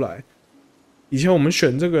修出来。以前我们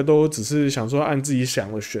选这个都只是想说按自己想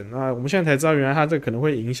的选，那我们现在才知道原来他这可能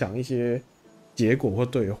会影响一些结果或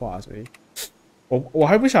对话，所以。我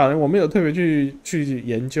还不晓得，我没有特别去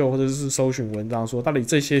研究或者是搜寻文章说到底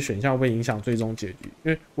这些选项会不会影响最终结局，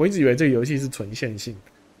因为我一直以为这个游戏是纯线性的，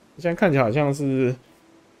现在看起来好像是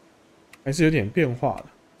还是有点变化的。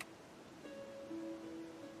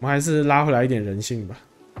我们还是拉回来一点人性吧。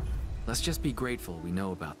Let's just be grateful we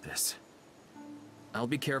know about this. I'll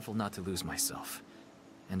be careful not to lose myself,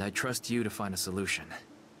 and I trust you to find a solution.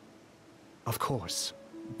 Of course.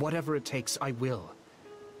 Whatever it takes, I will.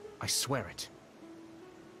 I swear it.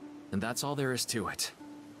 And that's all there is to it.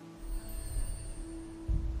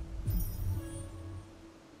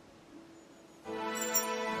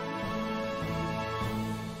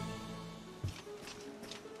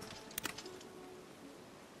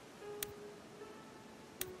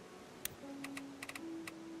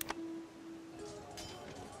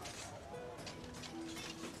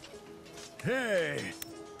 Hey!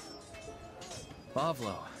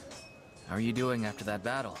 Pavlo, how are you doing after that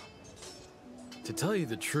battle? To tell you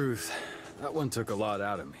the truth, that one took a lot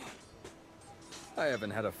out of me. I haven't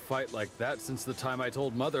had a fight like that since the time I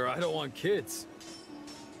told Mother I don't want kids.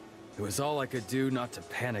 It was all I could do not to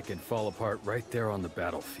panic and fall apart right there on the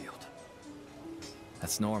battlefield.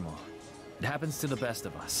 That's normal. It happens to the best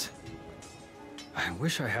of us. I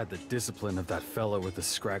wish I had the discipline of that fellow with the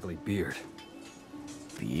scraggly beard.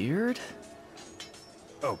 Beard?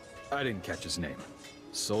 Oh, I didn't catch his name.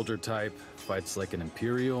 Soldier type, fights like an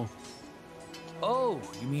Imperial. Oh,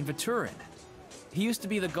 you mean Vaturin. He used to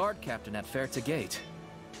be the guard captain at Ferta Gate.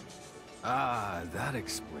 Ah, that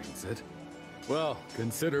explains it. Well,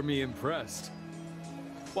 consider me impressed.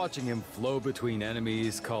 Watching him flow between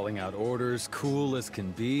enemies, calling out orders, cool as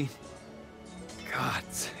can be. God,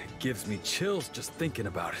 it gives me chills just thinking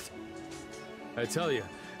about it. I tell you,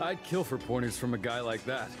 I'd kill for pointers from a guy like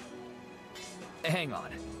that. Hang on.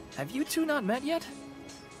 Have you two not met yet?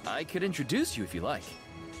 I could introduce you if you like.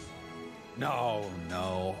 No,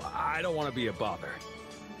 I don't want to be a bother.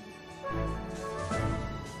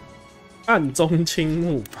 暗中倾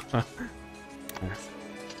慕吧，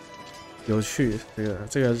有趣，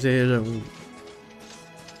这些任务。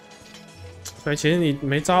所以其实你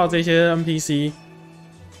没招到这些 NPC，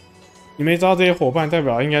 你没招到这些伙伴，代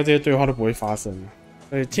表应该这些对话都不会发生。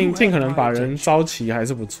所以尽可能把人招齐还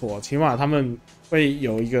是不错，起码他们会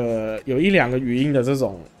有一两个语音的这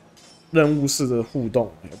种任务式的互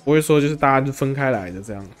动，不会说就是大家就分开来的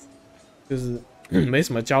这样子，就是没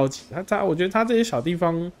什么交集。我觉得他这些小地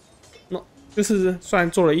方，就是虽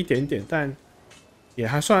然做了一点点，但也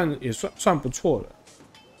算不错了。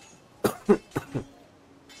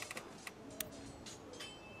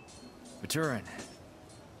Vaturin,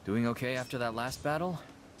 doing okay after that last battle?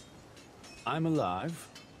 I'm alive.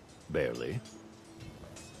 Barely.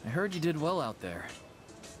 I heard you did well out there.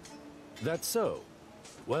 That's so.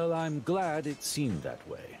 Well, I'm glad it seemed that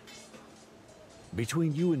way.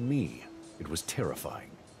 Between you and me, it was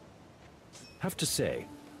terrifying. Have to say,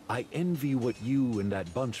 I envy what you and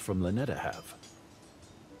that bunch from Lynetta have.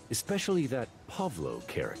 Especially that Pavlo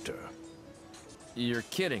character. You're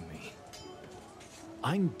kidding me.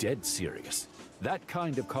 I'm dead serious. That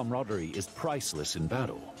kind of camaraderie is priceless in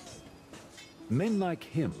battle. Men like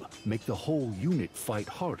him make the whole unit fight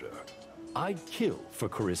harder. I'd kill for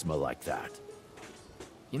charisma like that.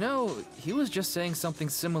 You know, he was just saying something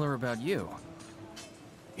similar about you.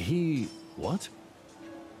 He... what?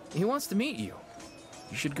 He wants to meet you.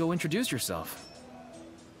 You should go introduce yourself.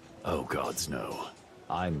 Oh gods, no.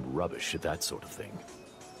 I'm rubbish at that sort of thing.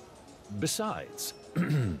 Besides,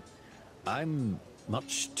 I'm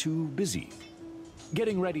much too busy.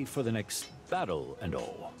 Getting ready for the next battle and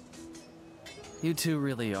all. You two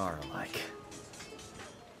really are alike.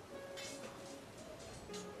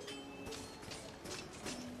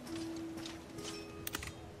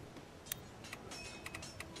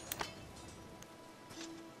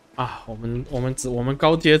啊，我们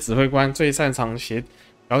高阶指挥官最擅长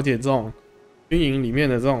了解这种军营里面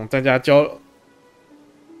的这种大家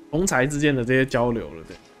同才之间的这些交流了，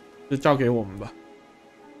对，就交给我们吧，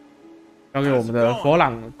交给我们的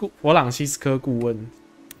佛朗西斯科顾问。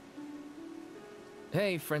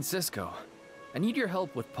Hey, Francisco. I need your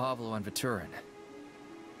help with Pavlo and Viturin.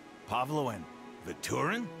 Pavlo and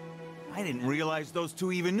Viturin? I didn't realize those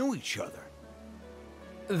two even knew each other.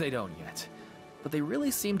 They don't yet, but they really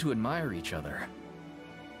seem to admire each other.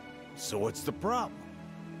 So what's the problem?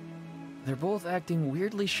 They're both acting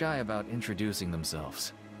weirdly shy about introducing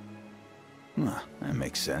themselves. That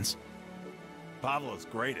makes sense. Pablo's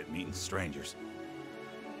great at meeting strangers.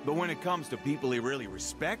 But when it comes to people he really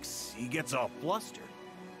respects, he gets all flustered.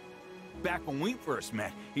 Back when we first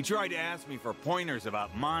met, he tried to ask me for pointers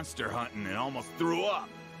about monster hunting and almost threw up.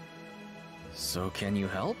 So can you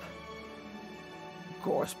help? Of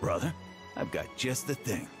course, brother. I've got just the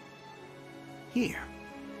thing. Here.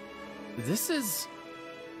 This is...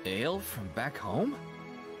 ale from back home?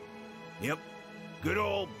 Yep. Good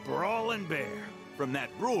old Brawlin' Bear from that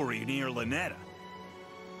brewery near Lynetta.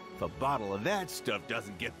 If a bottle of that stuff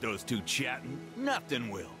doesn't get those two chatting,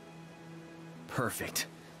 nothing will. Perfect.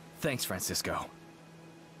 Thanks, Francisco.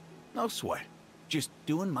 No sweat. Just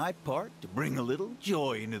doing my part to bring a little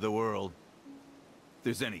joy into the world. If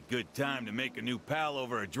there's any good time to make a new pal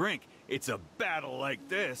over a drink, it's a battle like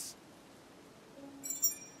this.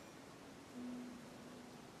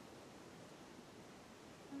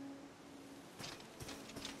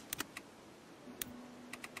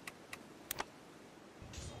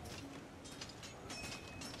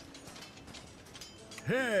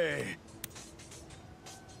 Hey!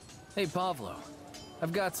 Hey, Pavlo.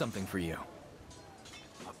 I've got something for you.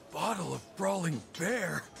 A bottle of Brawling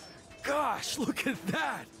Bear? Gosh, look at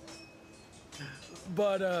that!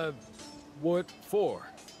 But, what for?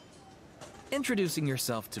 Introducing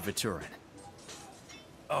yourself to Viturin.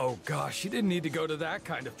 Oh gosh, you didn't need to go to that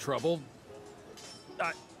kind of trouble.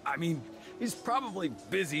 I mean, he's probably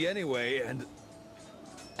busy anyway, and...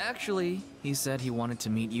 Actually, he said he wanted to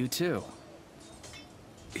meet you too.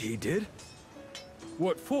 He did?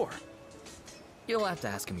 What for? You'll have to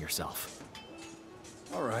ask him yourself.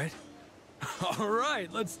 All right. All right,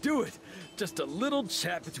 let's do it. Just a little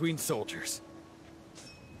chat between soldiers.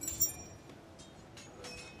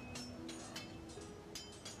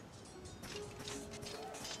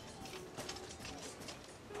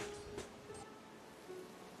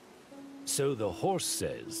 So the horse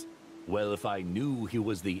says, well, if I knew he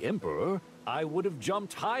was the Emperor, I would have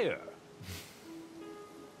jumped higher.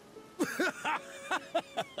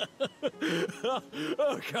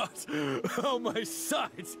 Oh god! Oh my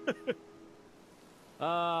sides!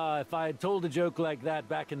 If I had told a joke like that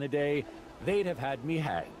back in the day, they'd have had me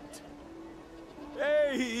hanged.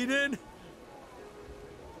 Hey, Eden!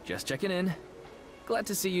 Just checking in. Glad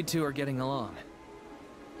to see you two are getting along.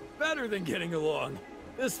 Better than getting along.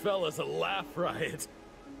 This fella's a laugh riot.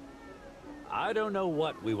 I don't know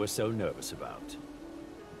what we were so nervous about.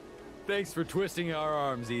 Thanks for twisting our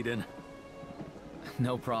arms, Eden.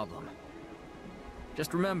 No problem.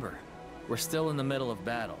 Just remember, we're still in the middle of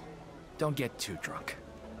battle. Don't get too drunk.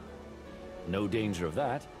 No danger of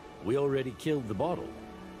that. We already killed the bottle.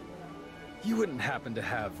 You wouldn't happen to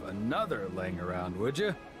have another laying around, would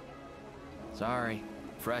you? Sorry.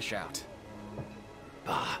 Fresh out.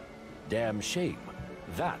 Ah, damn shame.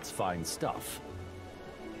 That's fine stuff.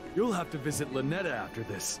 You'll have to visit Lynetta after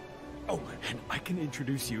this. Oh, and I can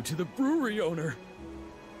introduce you to the brewery owner.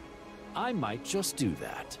 I might just do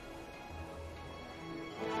that.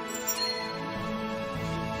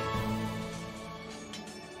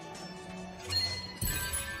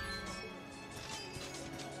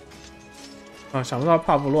 啊，想不到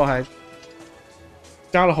帕布洛还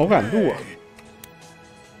加了好感度啊！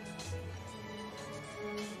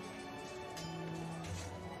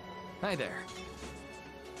 Hi there.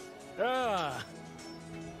 Ah.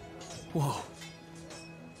 Whoa.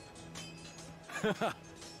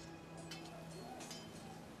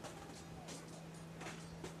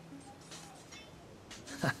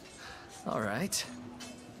 All right.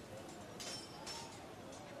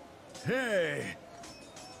 Hey.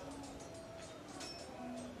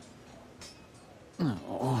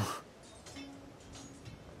 Oh.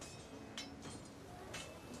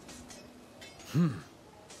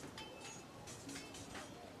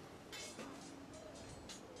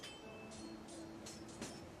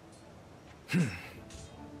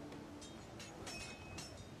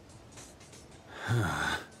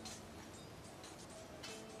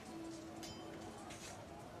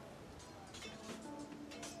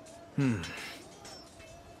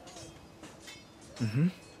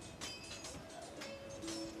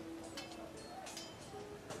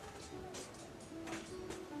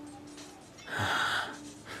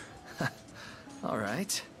 All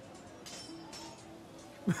right.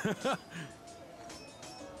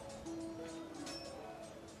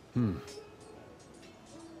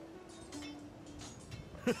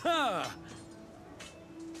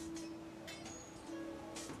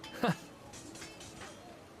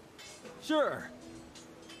 Sure.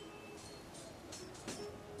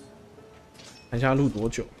 看一下录多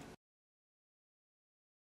久，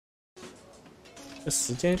这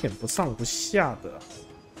时间有点不上不下的。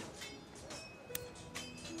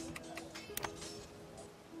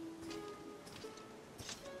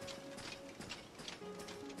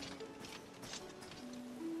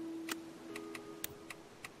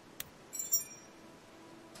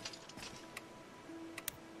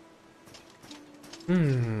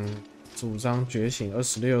主张觉醒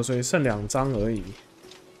26岁，剩2张而已。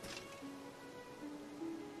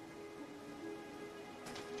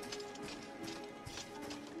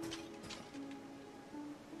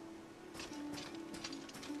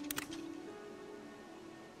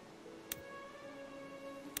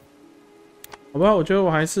好吧，我觉得我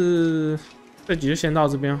还是这集就先到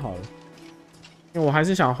这边好了，因为我还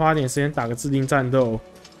是想花点时间打个制定战斗。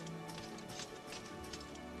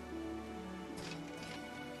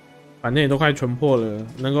 反正也都快全破了，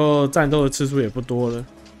能够战斗的次数也不多了，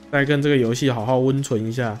再跟这个游戏好好温存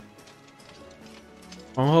一下。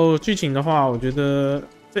然后剧情的话，我觉得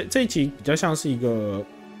这一集比较像是一个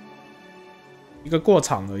过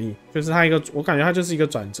场而已，就是它我感觉它就是一个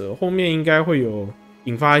转折，后面应该会有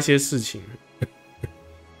引发一些事情。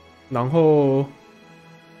然后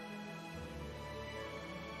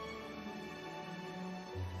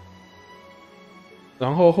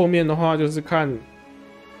后面的话就是看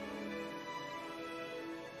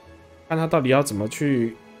他到底要怎么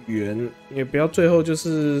去圆，也不要最后就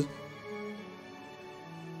是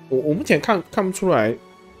我目前看不出来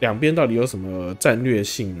两边到底有什么战略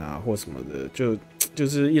性啊或什么的，就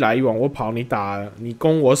是一来一往，我跑你打，你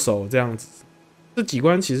攻我守这样子。这几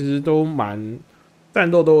关其实都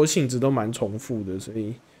战斗性质都蛮重复的，所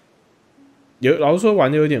以老实说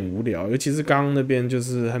玩的有点无聊，尤其是刚刚那边就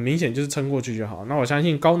是很明显就是撑过去就好。那我相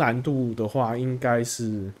信高难度的话应该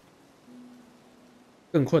是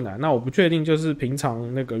更困难。那我不确定就是平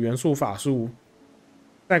常那个元素法术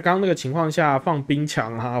在刚刚那个情况下放冰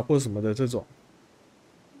墙啊或什么的这种，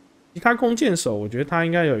其他弓箭手我觉得他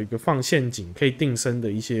应该有一个放陷阱可以定身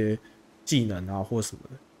的一些技能啊或什么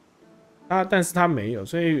的。但是他没有，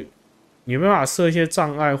所以你没办法设一些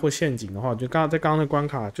障碍或陷阱的话，我觉得在刚刚的关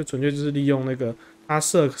卡就纯粹就是利用那个他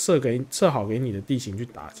设好给你的地形去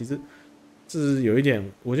打，其实是有一点，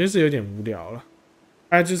我觉得是有点无聊了。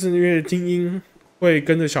就是因为精英会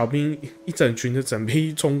跟着小兵一整群的整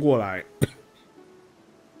批冲过来，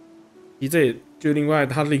其实这也就另外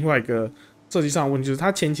一个设计上的问题，就是他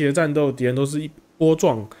前期的战斗敌人都是一波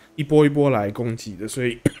状一波一波来攻击的，所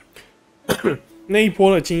以那一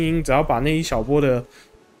波的精英只要把那一小波的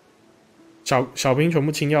小兵全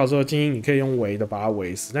部清掉之后，精英你可以用围的把它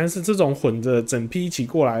围死。但是这种混着整批一起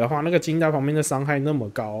过来的话，那个精英在旁边的伤害那么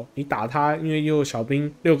高，你打他，因为又有小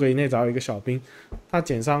兵6个以内只要一个小兵，他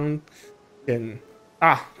减伤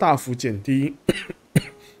大幅减低。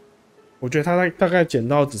我觉得他大概减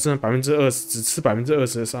到只剩20%，只吃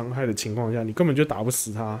20%的伤害的情况下，你根本就打不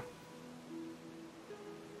死他。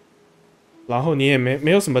然后你也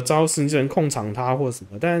没有什么招式，你只能控场他或什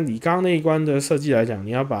么。但是你刚刚那一关的设计来讲，你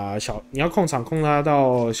要控场控他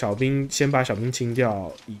到小兵先把小兵清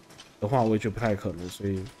掉的话，我也觉得不太可能。所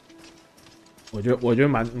以我觉得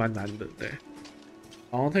蛮难的，对。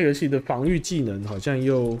然后这游戏的防御技能好像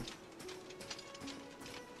又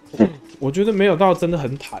我觉得没有到真的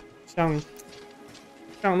很坦，像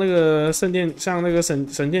那个圣殿，像那个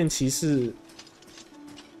神殿骑士，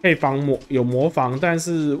可以有魔防，但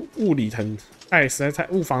是物理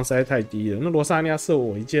物防实在太低了。那罗莎琳娜射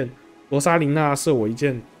我一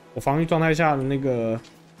箭，我防御状态下的那个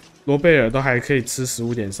罗贝尔都还可以吃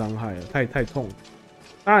15点伤害了，太痛了。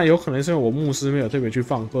当然有可能是因为我牧师没有特别去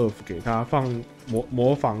放 buff 给他，放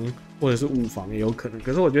魔防或者是物防也有可能。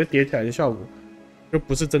可是我觉得叠起来的效果就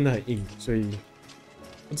不是真的很硬，所以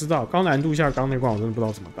不知道高难度下刚那关我真的不知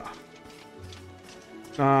道怎么打。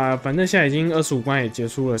那反正现在已经25关也结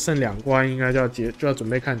束了，剩2关应该就要准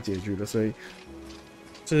备看结局了，所以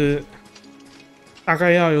是大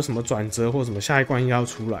概要有什么转折或什么下一关应该要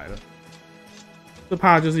出来了。就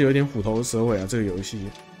怕就是有点虎头蛇尾啊，这个游戏。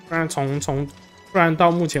不然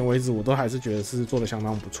到目前为止我都还是觉得是做的相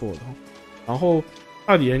当不错的。然后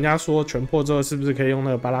到底人家说全破之后是不是可以用那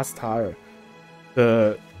个巴拉斯塔尔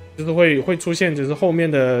的，就是会出现就是后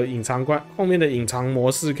面的隐藏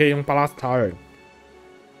模式可以用巴拉斯塔尔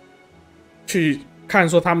去看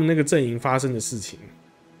说他们那个阵营发生的事情。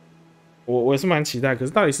我也是蛮期待，可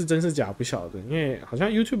是到底是真是假不晓得，因为好像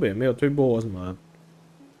YouTube 也没有推播我什么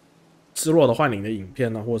失落的幻灵的影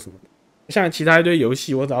片啊或什么的。像其他一堆游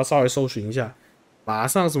戏，我只要稍微搜寻一下，马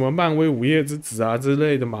上什么漫威午夜之子啊之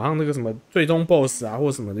类的，马上那个什么最终 BOSS 啊或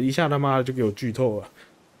什么的，一下他妈的就给我剧透了。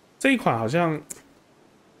这一款好像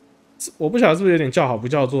我不晓得是不是有点叫好不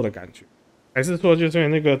叫座的感觉，还是说就是因为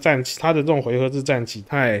那个战棋，它的这种回合制战棋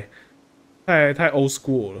太 old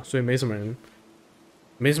school 了，所以没什么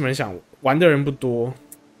人想玩的人不多，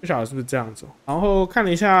不晓得是不是这样子。然后看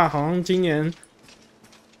了一下，好像今年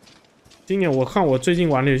我看我最近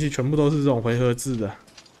玩的游戏全部都是这种回合制的，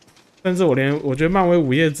甚至我觉得漫威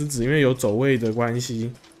午夜之子因为有走位的关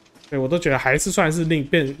系，对我都觉得还是算是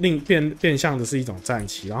变相的是一种战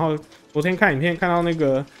棋。然后昨天看影片看到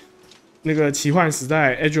那个奇幻时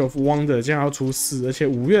代 Age of Wonder 竟然要出4，而且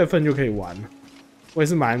5月份就可以玩了，我也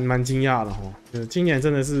是蛮惊讶的齁。就是今年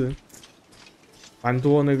真的是蛮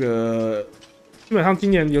多那个，基本上今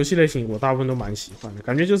年游戏类型我大部分都蛮喜欢的，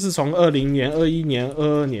感觉就是从20年、21年、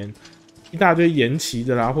22年一大堆延期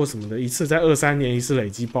的啦或什么的，一次在23年一次累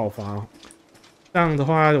积爆发。这样的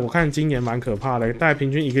话，我看今年蛮可怕的，大概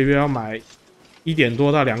平均1个月要买1点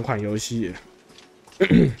多到2款游戏，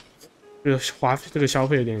这个消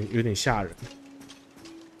费有点吓人。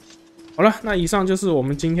好了，那以上就是我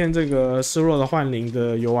们今天这个失落的幻灵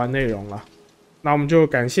的游玩内容了。那我们就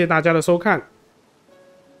感谢大家的收看，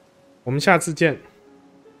我们下次见，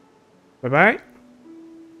拜拜。